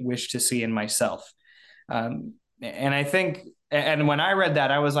day wish to see in myself. And I think, and when I read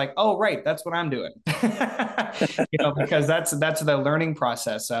that, I was like, oh, right, that's what I'm doing. Because that's the learning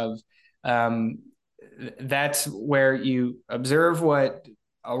process of, that's where you observe what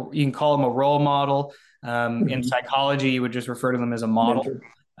you can call them a role model. In psychology, you would just refer to them as a model,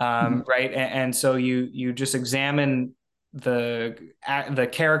 right? And so you just examine the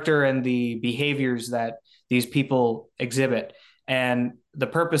character and the behaviors that these people exhibit, and the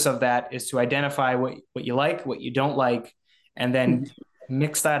purpose of that is to identify what you like, what you don't like, and then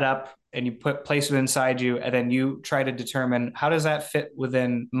mix that up and you place it inside you, and then you try to determine how does that fit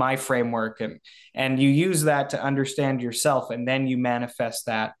within my framework, and you use that to understand yourself, and then you manifest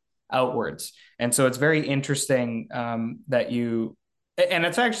that outwards. And so it's very interesting that you, and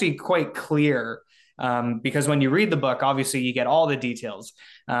it's actually quite clear, because when you read the book, obviously you get all the details.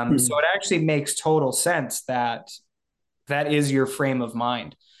 So it actually makes total sense that that is your frame of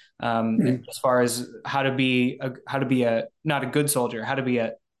mind, as far as how to be a not a good soldier, how to be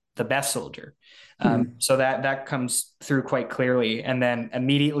the best soldier. So that comes through quite clearly. And then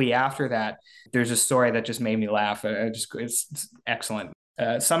immediately after that, there's a story that just made me laugh. It's excellent.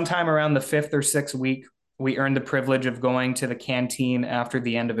 Sometime around the 5th or 6th week, we earned the privilege of going to the canteen after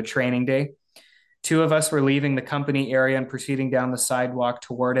the end of a training day. 2 of us were leaving the company area and proceeding down the sidewalk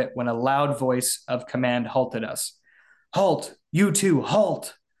toward it when a loud voice of command halted us. Halt, you two,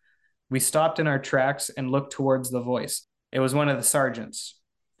 halt. We stopped in our tracks and looked towards the voice. It was one of the sergeants.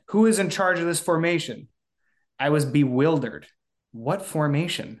 Who is in charge of this formation? I was bewildered. What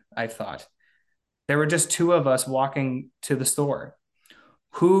formation? I thought. There were just 2 of us walking to the store.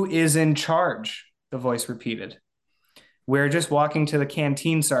 Who is in charge? The voice repeated. We're just walking to the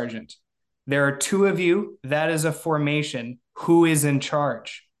canteen, Sergeant. There are 2 of you. That is a formation. Who is in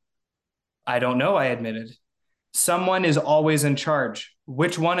charge? I don't know, I admitted. Someone is always in charge.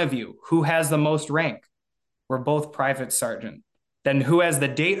 Which one of you? Who has the most rank? We're both private, Sergeant. Then who has the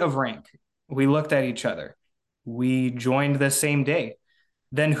date of rank? We looked at each other. We joined the same day.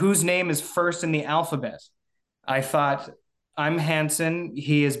 Then whose name is first in the alphabet? I thought, I'm Hanson.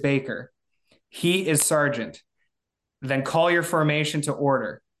 He is Baker. He is Sergeant. Then call your formation to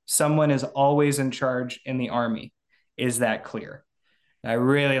order. Someone is always in charge in the Army. Is that clear? I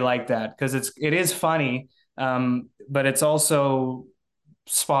really like that because it is funny. but it's also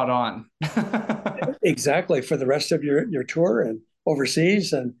spot on. Exactly, for the rest of your tour and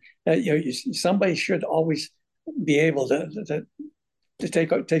overseas, and somebody should always be able to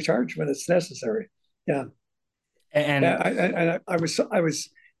take charge when it's necessary. Yeah, yeah. And I was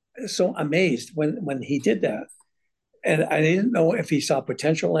so amazed when he did that, and I didn't know if he saw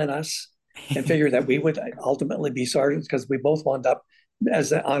potential in us, and figured that we would ultimately be sergeants because we both wound up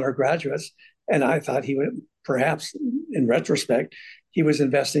as honor graduates. And I thought he would, perhaps, in retrospect, he was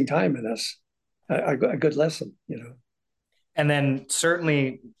investing time in us. A good lesson, you know. and then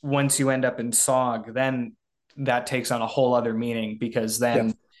certainly once you end up in SOG, then that takes on a whole other meaning because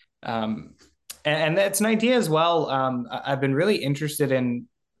Yeah. then, and that's an idea as well. I've been really interested in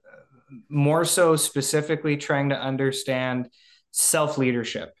more so specifically trying to understand self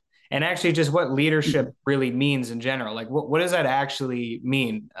leadership and actually just what leadership Mhm. really means in general. Like, what does that actually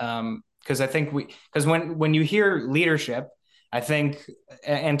mean? Because I think because when you hear leadership, I think,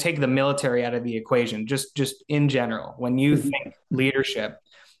 and take the military out of the equation, just in general, when you think Mhm. leadership,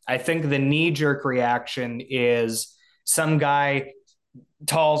 I think the knee jerk reaction is some guy,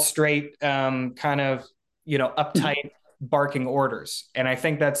 tall, straight, kind of, Mhm. uptight, barking orders. And I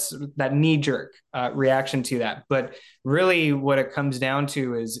think that's that knee jerk reaction to that. But really, what it comes down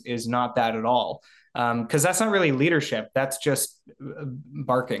to is not that at all. Because that's not really leadership. That's just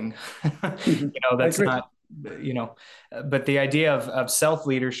barking. Mhm. I That's agree. not, you know, but the idea of self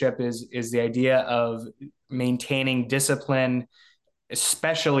leadership is the idea of maintaining discipline,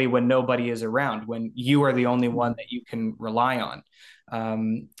 especially when nobody is around, when you are the only one Mhm. that you can rely on.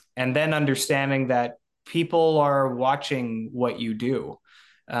 And then understanding that people are watching what you do.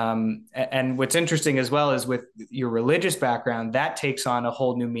 And what's interesting as well is with your religious background, that takes on a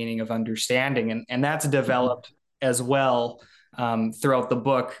whole new meaning of understanding. And that's Mhm. developed as well throughout the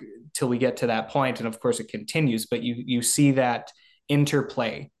book till we get to that point. And of course, it continues, but you see that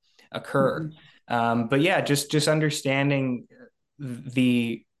interplay occur. Mhm. But yeah, just understanding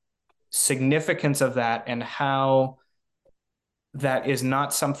the significance of that and how that is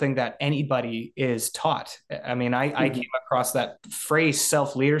not something that anybody is taught. I mean, I came Mhm. across that phrase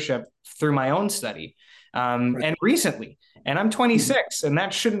self leadership through my own study Right. and recently, and I'm Mhm. 26, and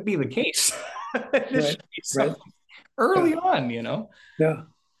that shouldn't be the case. This Right. should be Right. something Yeah. early on. Yeah.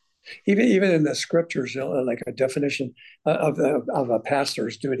 Even in the scriptures, like a definition of a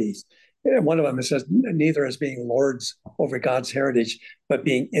pastor's duties. One of them, it says, neither as being lords over God's heritage, but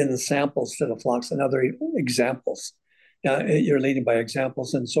being in samples to the flocks, and other examples. You're leading by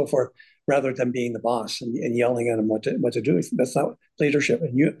examples and so forth, rather than being the boss and yelling at them what to do. That's not leadership.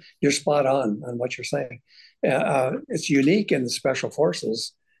 And you're spot on what you're saying. It's unique in the special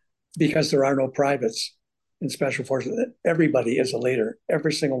forces because there are no privates in special forces. Everybody is a leader,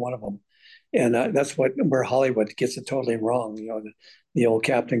 every single one of them, and that's where Hollywood gets it totally wrong. The old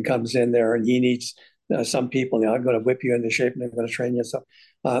captain comes in there and he needs some people. I'm going to whip you into shape and I'm going to train you and stuff.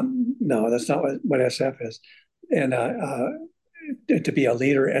 No, that's not what SF is. And to be a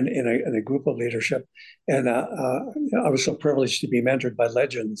leader in a group of leadership, and I was so privileged to be mentored by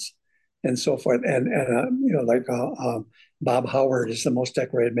legends and so forth. And like Bob Howard is the most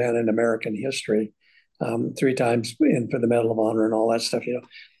decorated man in American history, 3 times in for the Medal of Honor and all that stuff.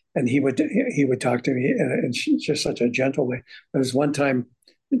 And he would talk to me in just such a gentle way. There was one time,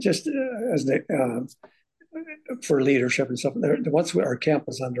 just for leadership and stuff. Once our camp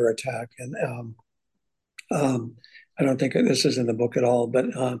was under attack, and um, I don't think this is in the book at all, but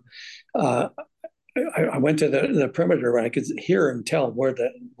uh, I went to the perimeter and I could hear and tell where the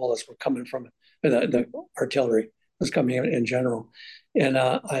bullets were coming from. The artillery was coming in general, and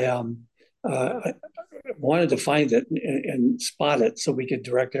I wanted to find it and spot it so we could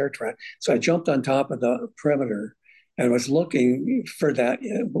direct air track. So I jumped on top of the perimeter and was looking for that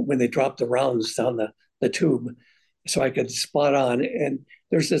when they dropped the rounds down the tube, so I could spot on. And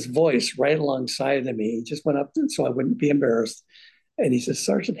there's this voice right alongside of me. He just went up so I wouldn't be embarrassed. And he says,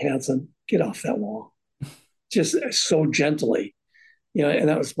 Sergeant Hanson, get off that wall. Just so gently, and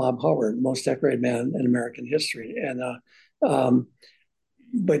that was Bob Howard, most decorated man in American history. And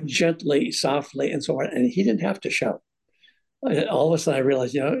but gently, softly, and so on. And he didn't have to shout. All of a sudden I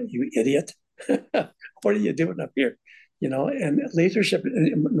realized, you idiot. What are you doing up here? And leadership,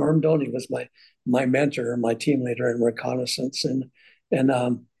 Norm Doney was my mentor, my team leader in reconnaissance, and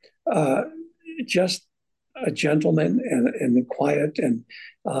uh, just a gentleman and quiet and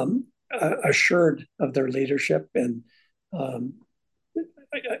assured of their leadership. And um,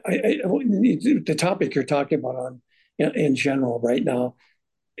 the topic you're talking about in general right now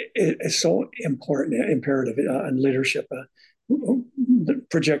is so important, imperative on leadership.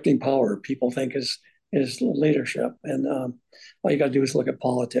 Projecting power, people think, is is leadership. And all you got to do is look at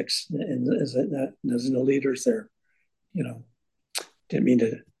politics, and is it that there's no leaders there. You know, didn't mean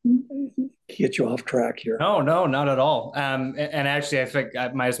to get you off track here. No, no, not at all. And actually, I think I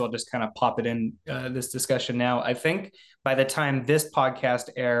might as well just kind of pop it in this discussion now. I think by the time this podcast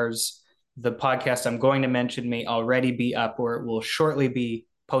airs, the podcast I'm going to mention may already be up, or it will shortly be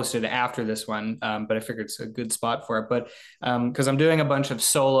posted after this one. But I figured it's a good spot for it. But because I'm doing a bunch of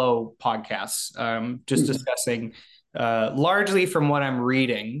solo podcasts, just discussing largely from what I'm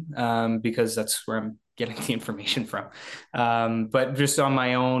reading, because that's where I'm getting the information from. But just on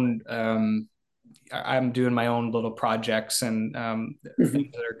my own. I'm doing my own little projects and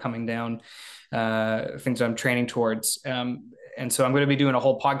things that are coming down, things I'm training towards. And so I'm going to be doing a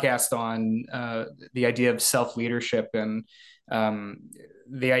whole podcast on the idea of self-leadership and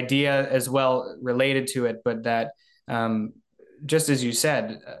the idea as well related to it, but that just as you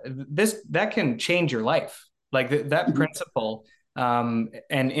said, that can change your life. Like that principle and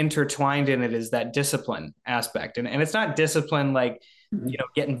intertwined in it is that discipline aspect. And it's not discipline like,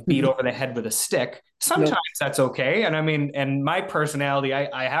 getting beat over the head with a stick. Sometimes that's okay. And I mean, and my personality,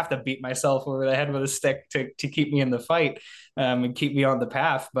 I have to beat myself over the head with a stick to keep me in the fight and keep me on the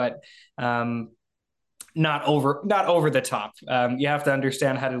path, but not over the top. You have to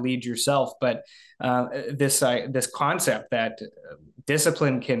understand how to lead yourself. But this concept that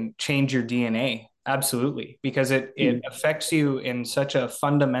discipline can change your DNA, absolutely, because it affects you in such a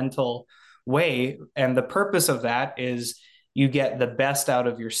fundamental way. And the purpose of that is you get the best out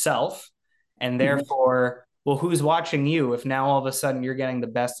of yourself. And therefore, well, who's watching you if now all of a sudden you're getting the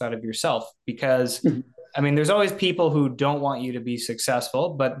best out of yourself? Because, I mean, there's always people who don't want you to be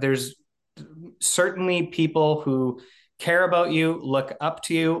successful, but there's certainly people who care about you, look up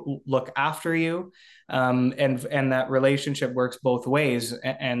to you, look after you. And that relationship works both ways.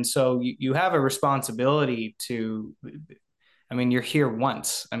 And so you have a responsibility to, I mean, you're here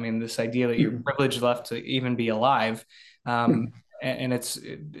once. I mean, this idea that you're privileged enough to even be alive. And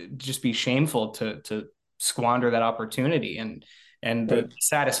it'd just be shameful to squander that opportunity and the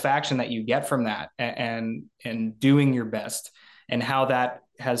satisfaction that you get from that and doing your best and how that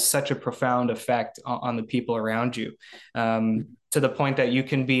has such a profound effect on the people around you, to the point that you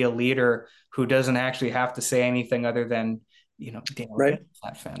can be a leader who doesn't actually have to say anything other than, get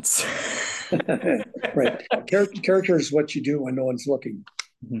that fence. Right. Character is what you do when no one's looking.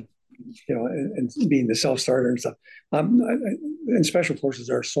 And being the self-starter and stuff. In special forces,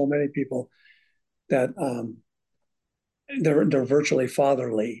 there are so many people that they're virtually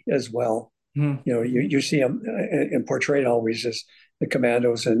fatherly as well. You see them and portrayed always as the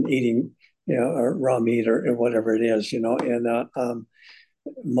commandos and eating, or raw meat or whatever it is, and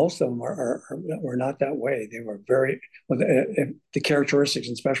most of them were not that way. They were very the characteristics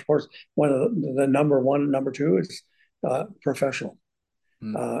in special forces. One of the number two is professional.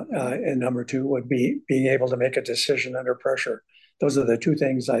 And number two would be being able to make a decision under pressure. Those are the two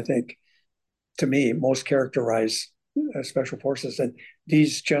things I think, to me, most characterize special forces. And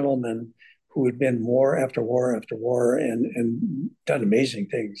these gentlemen who had been war after war after war and done amazing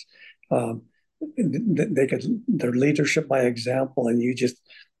things, they could their leadership by example, and you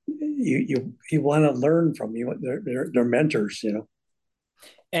want to learn from their mentors,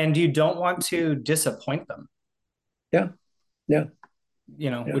 And you don't want to disappoint them. Yeah.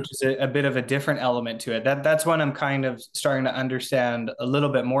 Which is a bit of a different element to it. That's when I'm kind of starting to understand a little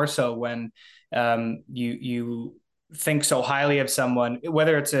bit more so when you think so highly of someone,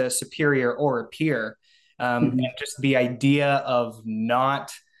 whether it's a superior or a peer, and just the idea of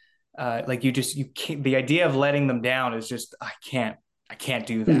not the idea of letting them down is just, I can't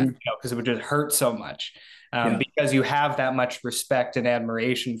do that, because it would just hurt so much. Because you have that much respect and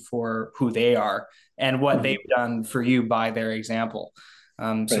admiration for who they are and what they've done for you by their example.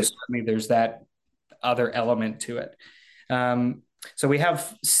 So certainly there's that other element to it. So we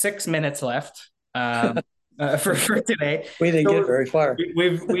have 6 minutes left for today. We didn't get very far.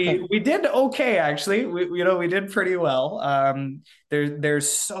 We did okay, actually. We did pretty well. There's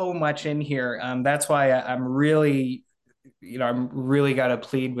so much in here. That's why I'm really got to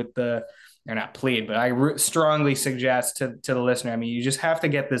plead with or not plead, but I strongly suggest to the listener. I mean, you just have to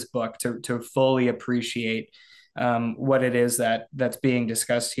get this book to fully appreciate what it is that's being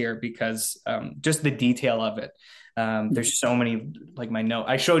discussed here, because just the detail of it. There's so many, like my note.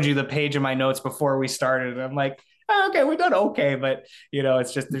 I showed you the page of my notes before we started. And I'm like, oh, okay, we've done okay, but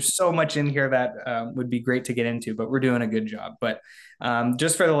it's just there's so much in here that would be great to get into. But we're doing a good job. But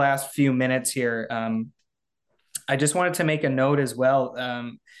just for the last few minutes here, I just wanted to make a note as well.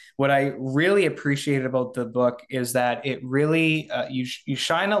 What I really appreciated about the book is that it really you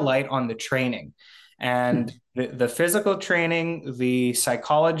shine a light on the training. And the physical training, the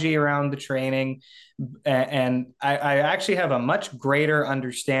psychology around the training, and I actually have a much greater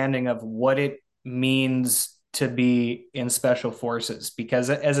understanding of what it means to be in special forces, because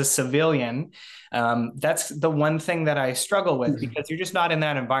as a civilian, that's the one thing that I struggle with, because you're just not in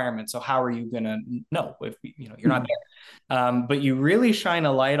that environment. So how are you going to know if you're not there? But you really shine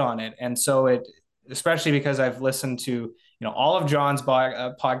a light on it, and so it, especially because I've listened to all of John's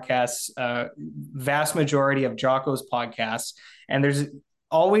podcasts, vast majority of Jocko's podcasts, and there's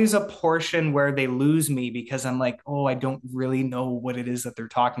always a portion where they lose me because I'm like, oh, I don't really know what it is that they're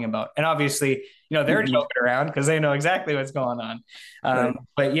talking about. And obviously, they're joking around because they know exactly what's going on. Right.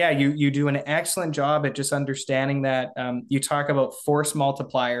 But yeah, you do an excellent job at just understanding that. You talk about force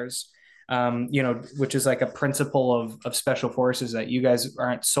multipliers, which is like a principle of special forces, that you guys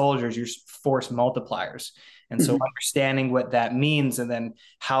aren't soldiers, you're force multipliers. And so understanding what that means, and then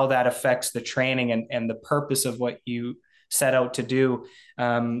how that affects the training and the purpose of what you set out to do,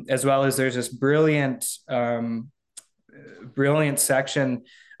 as well as there's this brilliant section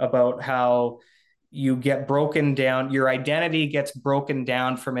about how you get broken down, your identity gets broken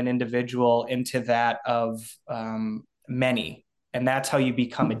down from an individual into that of many. And that's how you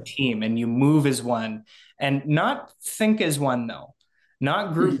become a team, and you move as one, and not think as one, though,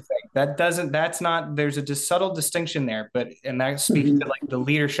 not group think. That's not, there's a subtle distinction there, and that speaks to like the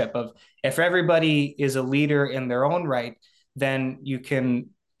leadership of, if everybody is a leader in their own right, then you can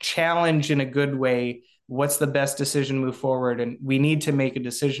challenge in a good way what's the best decision to move forward. And we need to make a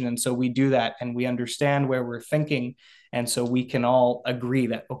decision. And so we do that, and we understand where we're thinking. And so we can all agree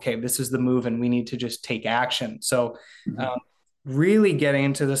that, okay, this is the move and we need to just take action. So really getting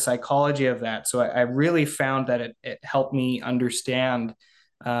into the psychology of that. So I really found that it helped me understand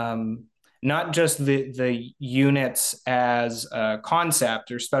not just the units as a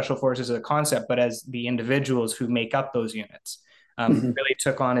concept, or special forces as a concept, but as the individuals who make up those units. Really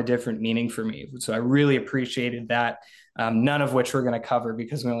took on a different meaning for me. So I really appreciated that. None of which we're going to cover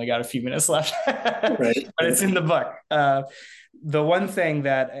because we only got a few minutes left, Right. but it's in the book. The one thing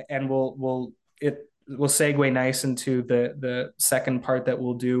that, and we'll segue nice into the second part that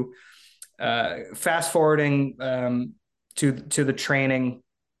we'll do. Fast forwarding to the training.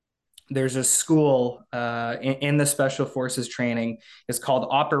 There's a school in the Special Forces training. It's called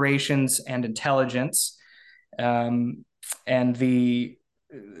Operations and Intelligence. And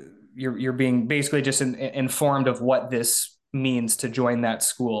you're being basically just informed of what this means to join that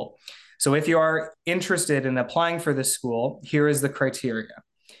school. So if you are interested in applying for this school, here is the criteria.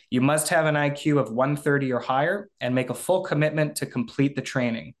 You must have an IQ of 130 or higher and make a full commitment to complete the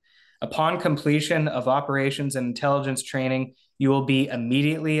training. Upon completion of operations and intelligence training, you will be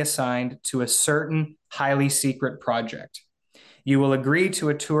immediately assigned to a certain highly secret project. You will agree to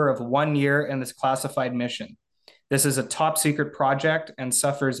a tour of 1 year in this classified mission. This is a top secret project and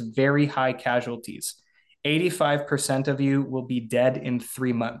suffers very high casualties. 85% of you will be dead in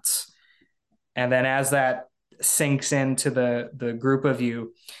 3 months. And then as that sinks into the group of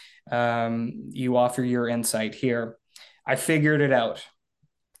you, you offer your insight here. I figured it out.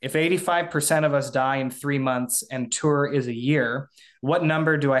 If 85% of us die in 3 months and tour is a year, what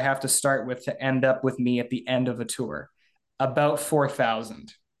number do I have to start with to end up with me at the end of a tour? About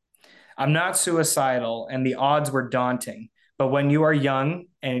 4,000. I'm not suicidal, and the odds were daunting. But when you are young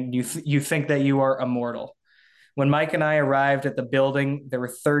and you think that you are immortal. When Mike and I arrived at the building, there were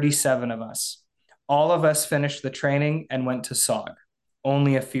 37 of us. All of us finished the training and went to SOG.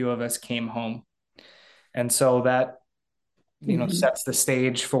 Only a few of us came home. And so that, sets the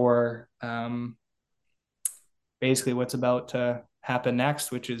stage for basically what's about to happen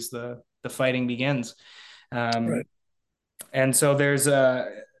next, which is the fighting begins. Right. And so there's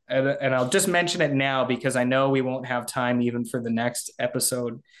and I'll just mention it now because I know we won't have time even for the next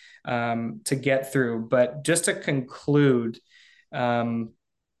episode to get through. But just to conclude, talking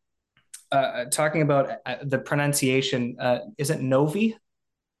about the pronunciation, is it Novi?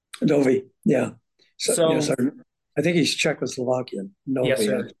 Novi, yeah. So yes, I think he's Czechoslovakian. Novi. Yes,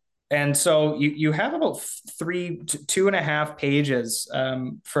 sir. And so you have about 2.5 pages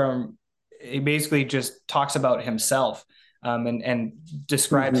from, he basically just talks about himself and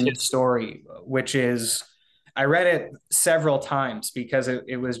describes his story, which is, I read it several times because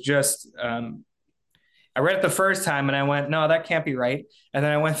it was just, I read it the first time and I went, no, that can't be right. And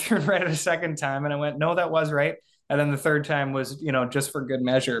then I went through and read it a second time and I went, no, that was right. And then the third time was, just for good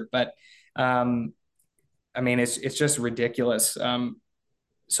measure. But I mean, it's just ridiculous.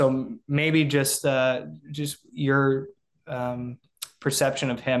 So maybe just your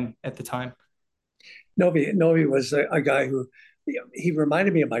perception of him at the time. Novi was a guy who he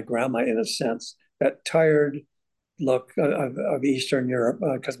reminded me of my grandma in a sense, that tired look of Eastern Europe,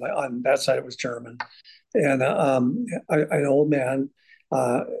 because on that side it was German, and an old man.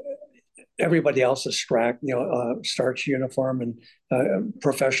 Everybody else is starch uniform and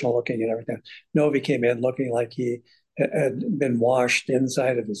professional looking and everything. Novi came in looking like he had been washed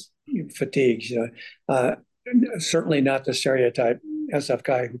inside of his fatigues. Certainly not the stereotype SF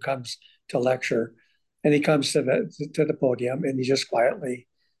guy who comes to lecture, and he comes to the podium and he just quietly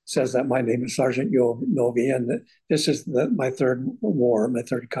says that my name is Sergeant Novi, and that this is my third war, my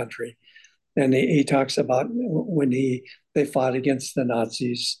third country. And he talks about when they fought against the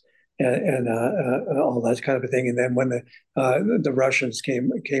Nazis and all that kind of a thing. And then when the Russians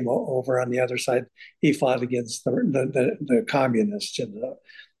came over on the other side, he fought against the communists and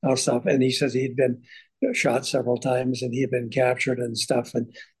stuff. And he says he'd been shot several times and he had been captured and stuff.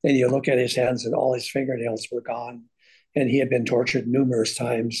 And you look at his hands and all his fingernails were gone. And he had been tortured numerous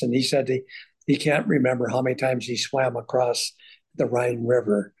times. And he said he can't remember how many times he swam across the Rhine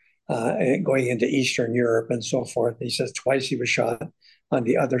River going into Eastern Europe and so forth. He says twice he was shot on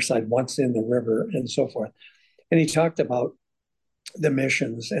the other side, once in the river and so forth. And he talked about the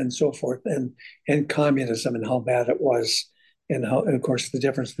missions and so forth and communism and how bad it was and how, and of course, the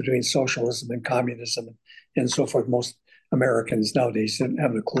difference between socialism and communism and so forth. Most Americans nowadays didn't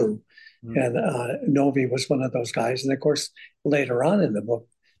have a clue. And Novi was one of those guys. And of course, later on in the book,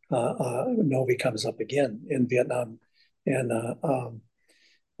 Novi comes up again in Vietnam and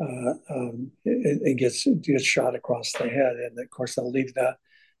it gets shot across the head. And of course, I'll leave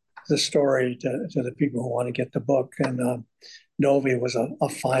the story to the people who want to get the book. And Novi was a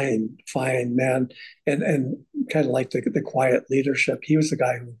fine man and kind of like the quiet leadership. He was the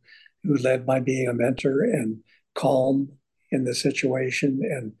guy who led by being a mentor and calm in the situation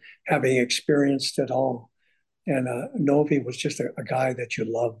and having experienced it all. And Novi was just a guy that you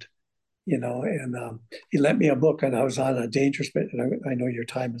loved, and he lent me a book and I was on a dangerous bit. And I know your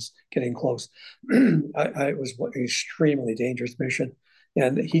time is getting close. I was an extremely dangerous mission.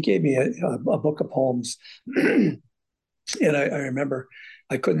 And he gave me a book of poems. And I remember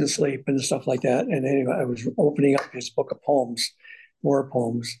I couldn't sleep and stuff like that. And anyway, I was opening up his book of poems, war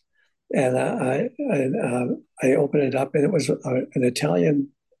poems. And I opened it up, and it was an Italian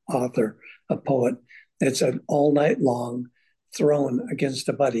author, a poet. It said, "All night long, thrown against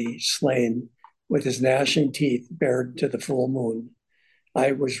a buddy, slain, with his gnashing teeth bared to the full moon.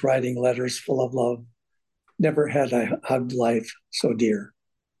 I was writing letters full of love. Never had I hugged life so dear."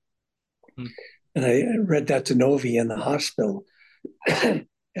 Mm. And I read that to Novi in the hospital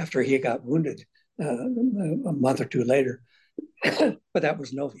after he got wounded a month or two later. But that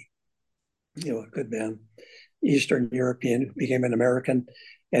was Novi. A good man, Eastern European who became an American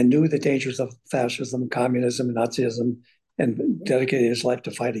and knew the dangers of fascism, communism, Nazism, and dedicated his life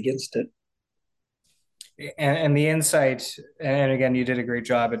to fight against it. And the insight, and again, you did a great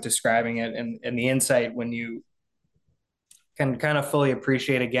job at describing it, and the insight when you can kind of fully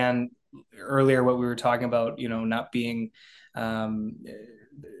appreciate again earlier what we were talking about, not being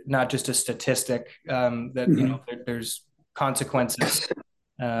not just a statistic, that there's consequences.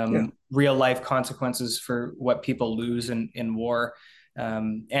 Real life consequences for what people lose in war,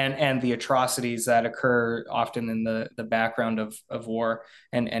 and the atrocities that occur often in the background of war.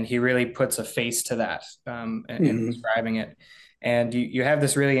 And he really puts a face to that in describing it. And you have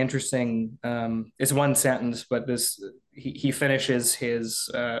this really interesting, it's one sentence, but he finishes his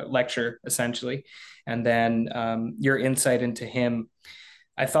lecture essentially. And then your insight into him.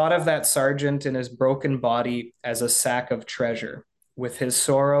 "I thought of that sergeant in his broken body as a sack of treasure, with his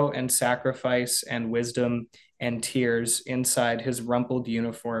sorrow and sacrifice and wisdom and tears inside his rumpled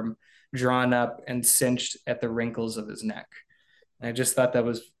uniform, drawn up and cinched at the wrinkles of his neck." And I just thought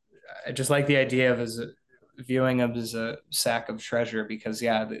I just like the idea of viewing him as a sack of treasure, because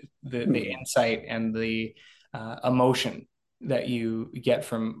the insight and the emotion that you get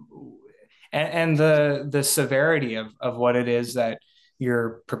from, and the severity of what it is that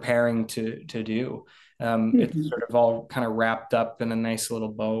you're preparing to do. It's sort of all kind of wrapped up in a nice little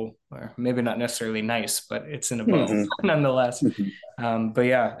bow, or maybe not necessarily nice, but it's in a bow nonetheless. But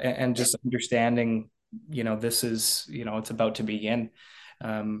yeah, and just understanding, this is, it's about to begin.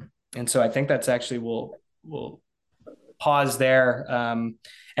 And so I think that's actually, we'll pause there. And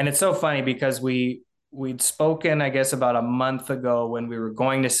it's so funny because we'd spoken, I guess, about a month ago when we were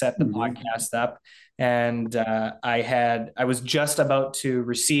going to set the podcast up. And I was just about to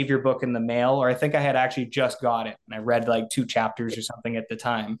receive your book in the mail, or I think I had actually just got it. And I read like 2 chapters or something at the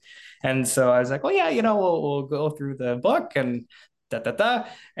time. And so I was like, well, yeah, we'll go through the book and da, da, da.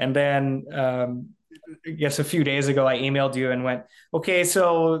 And then I guess a few days ago, I emailed you and went, okay,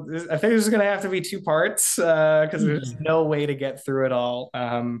 so I think this is going to have to be two parts because there's Mhm. no way to get through it all.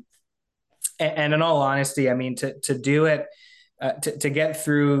 And in all honesty, I mean, to do it, to get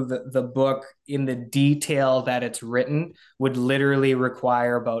through the book in the detail that it's written would literally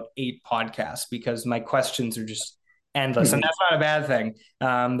require about 8 podcasts because my questions are just endless. And Mhm. that's not a bad thing.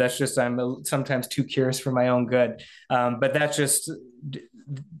 That's just, sometimes too curious for my own good. But that's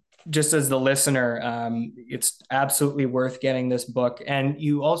just as the listener, it's absolutely worth getting this book. And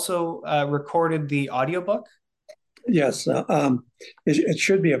you also recorded the audiobook. Yes, it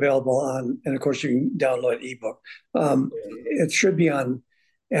should be available on, and of course you can download ebook. It should be on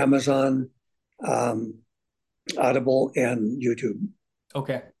Amazon, um, Audible, and YouTube.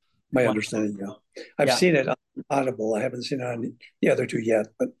 Okay. My Well, understanding, yeah. I've yeah. seen it on Audible. I haven't seen it on the other two yet,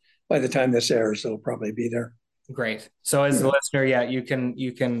 but by the time this airs, it'll probably be there. Great. So as the Yeah, listener, yeah, you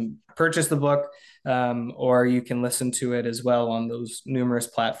can purchase the book, or you can listen to it as well on those numerous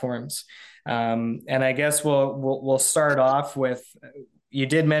platforms. And I guess we'll start off with, you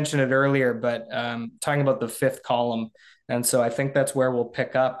did mention it earlier, but talking about the fifth column, and so I think that's where we'll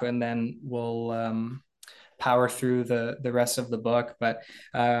pick up, and then we'll power through the rest of the book. But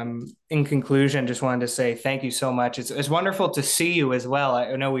in conclusion, just wanted to say thank you so much. It's wonderful to see you as well.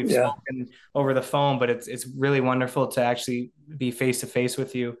 I know we've yeah, spoken over the phone, but it's really wonderful to actually be face to face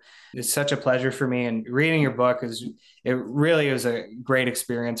with you. It's such a pleasure for me, and reading your book is it really was a great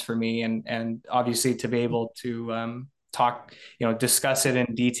experience for me, and obviously to be able to talk, discuss it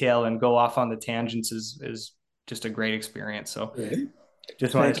in detail and go off on the tangents is just a great experience. So great.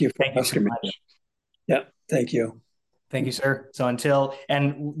 just wanted Thank to you for thank you so asking me. much. Yeah, thank you. Thank you, sir. So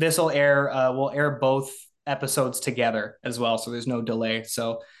and this will air, we'll air both episodes together as well. So there's no delay.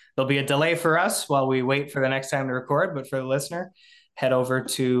 So there'll be a delay for us while we wait for the next time to record, but for the listener, head over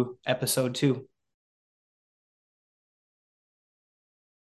to episode 2.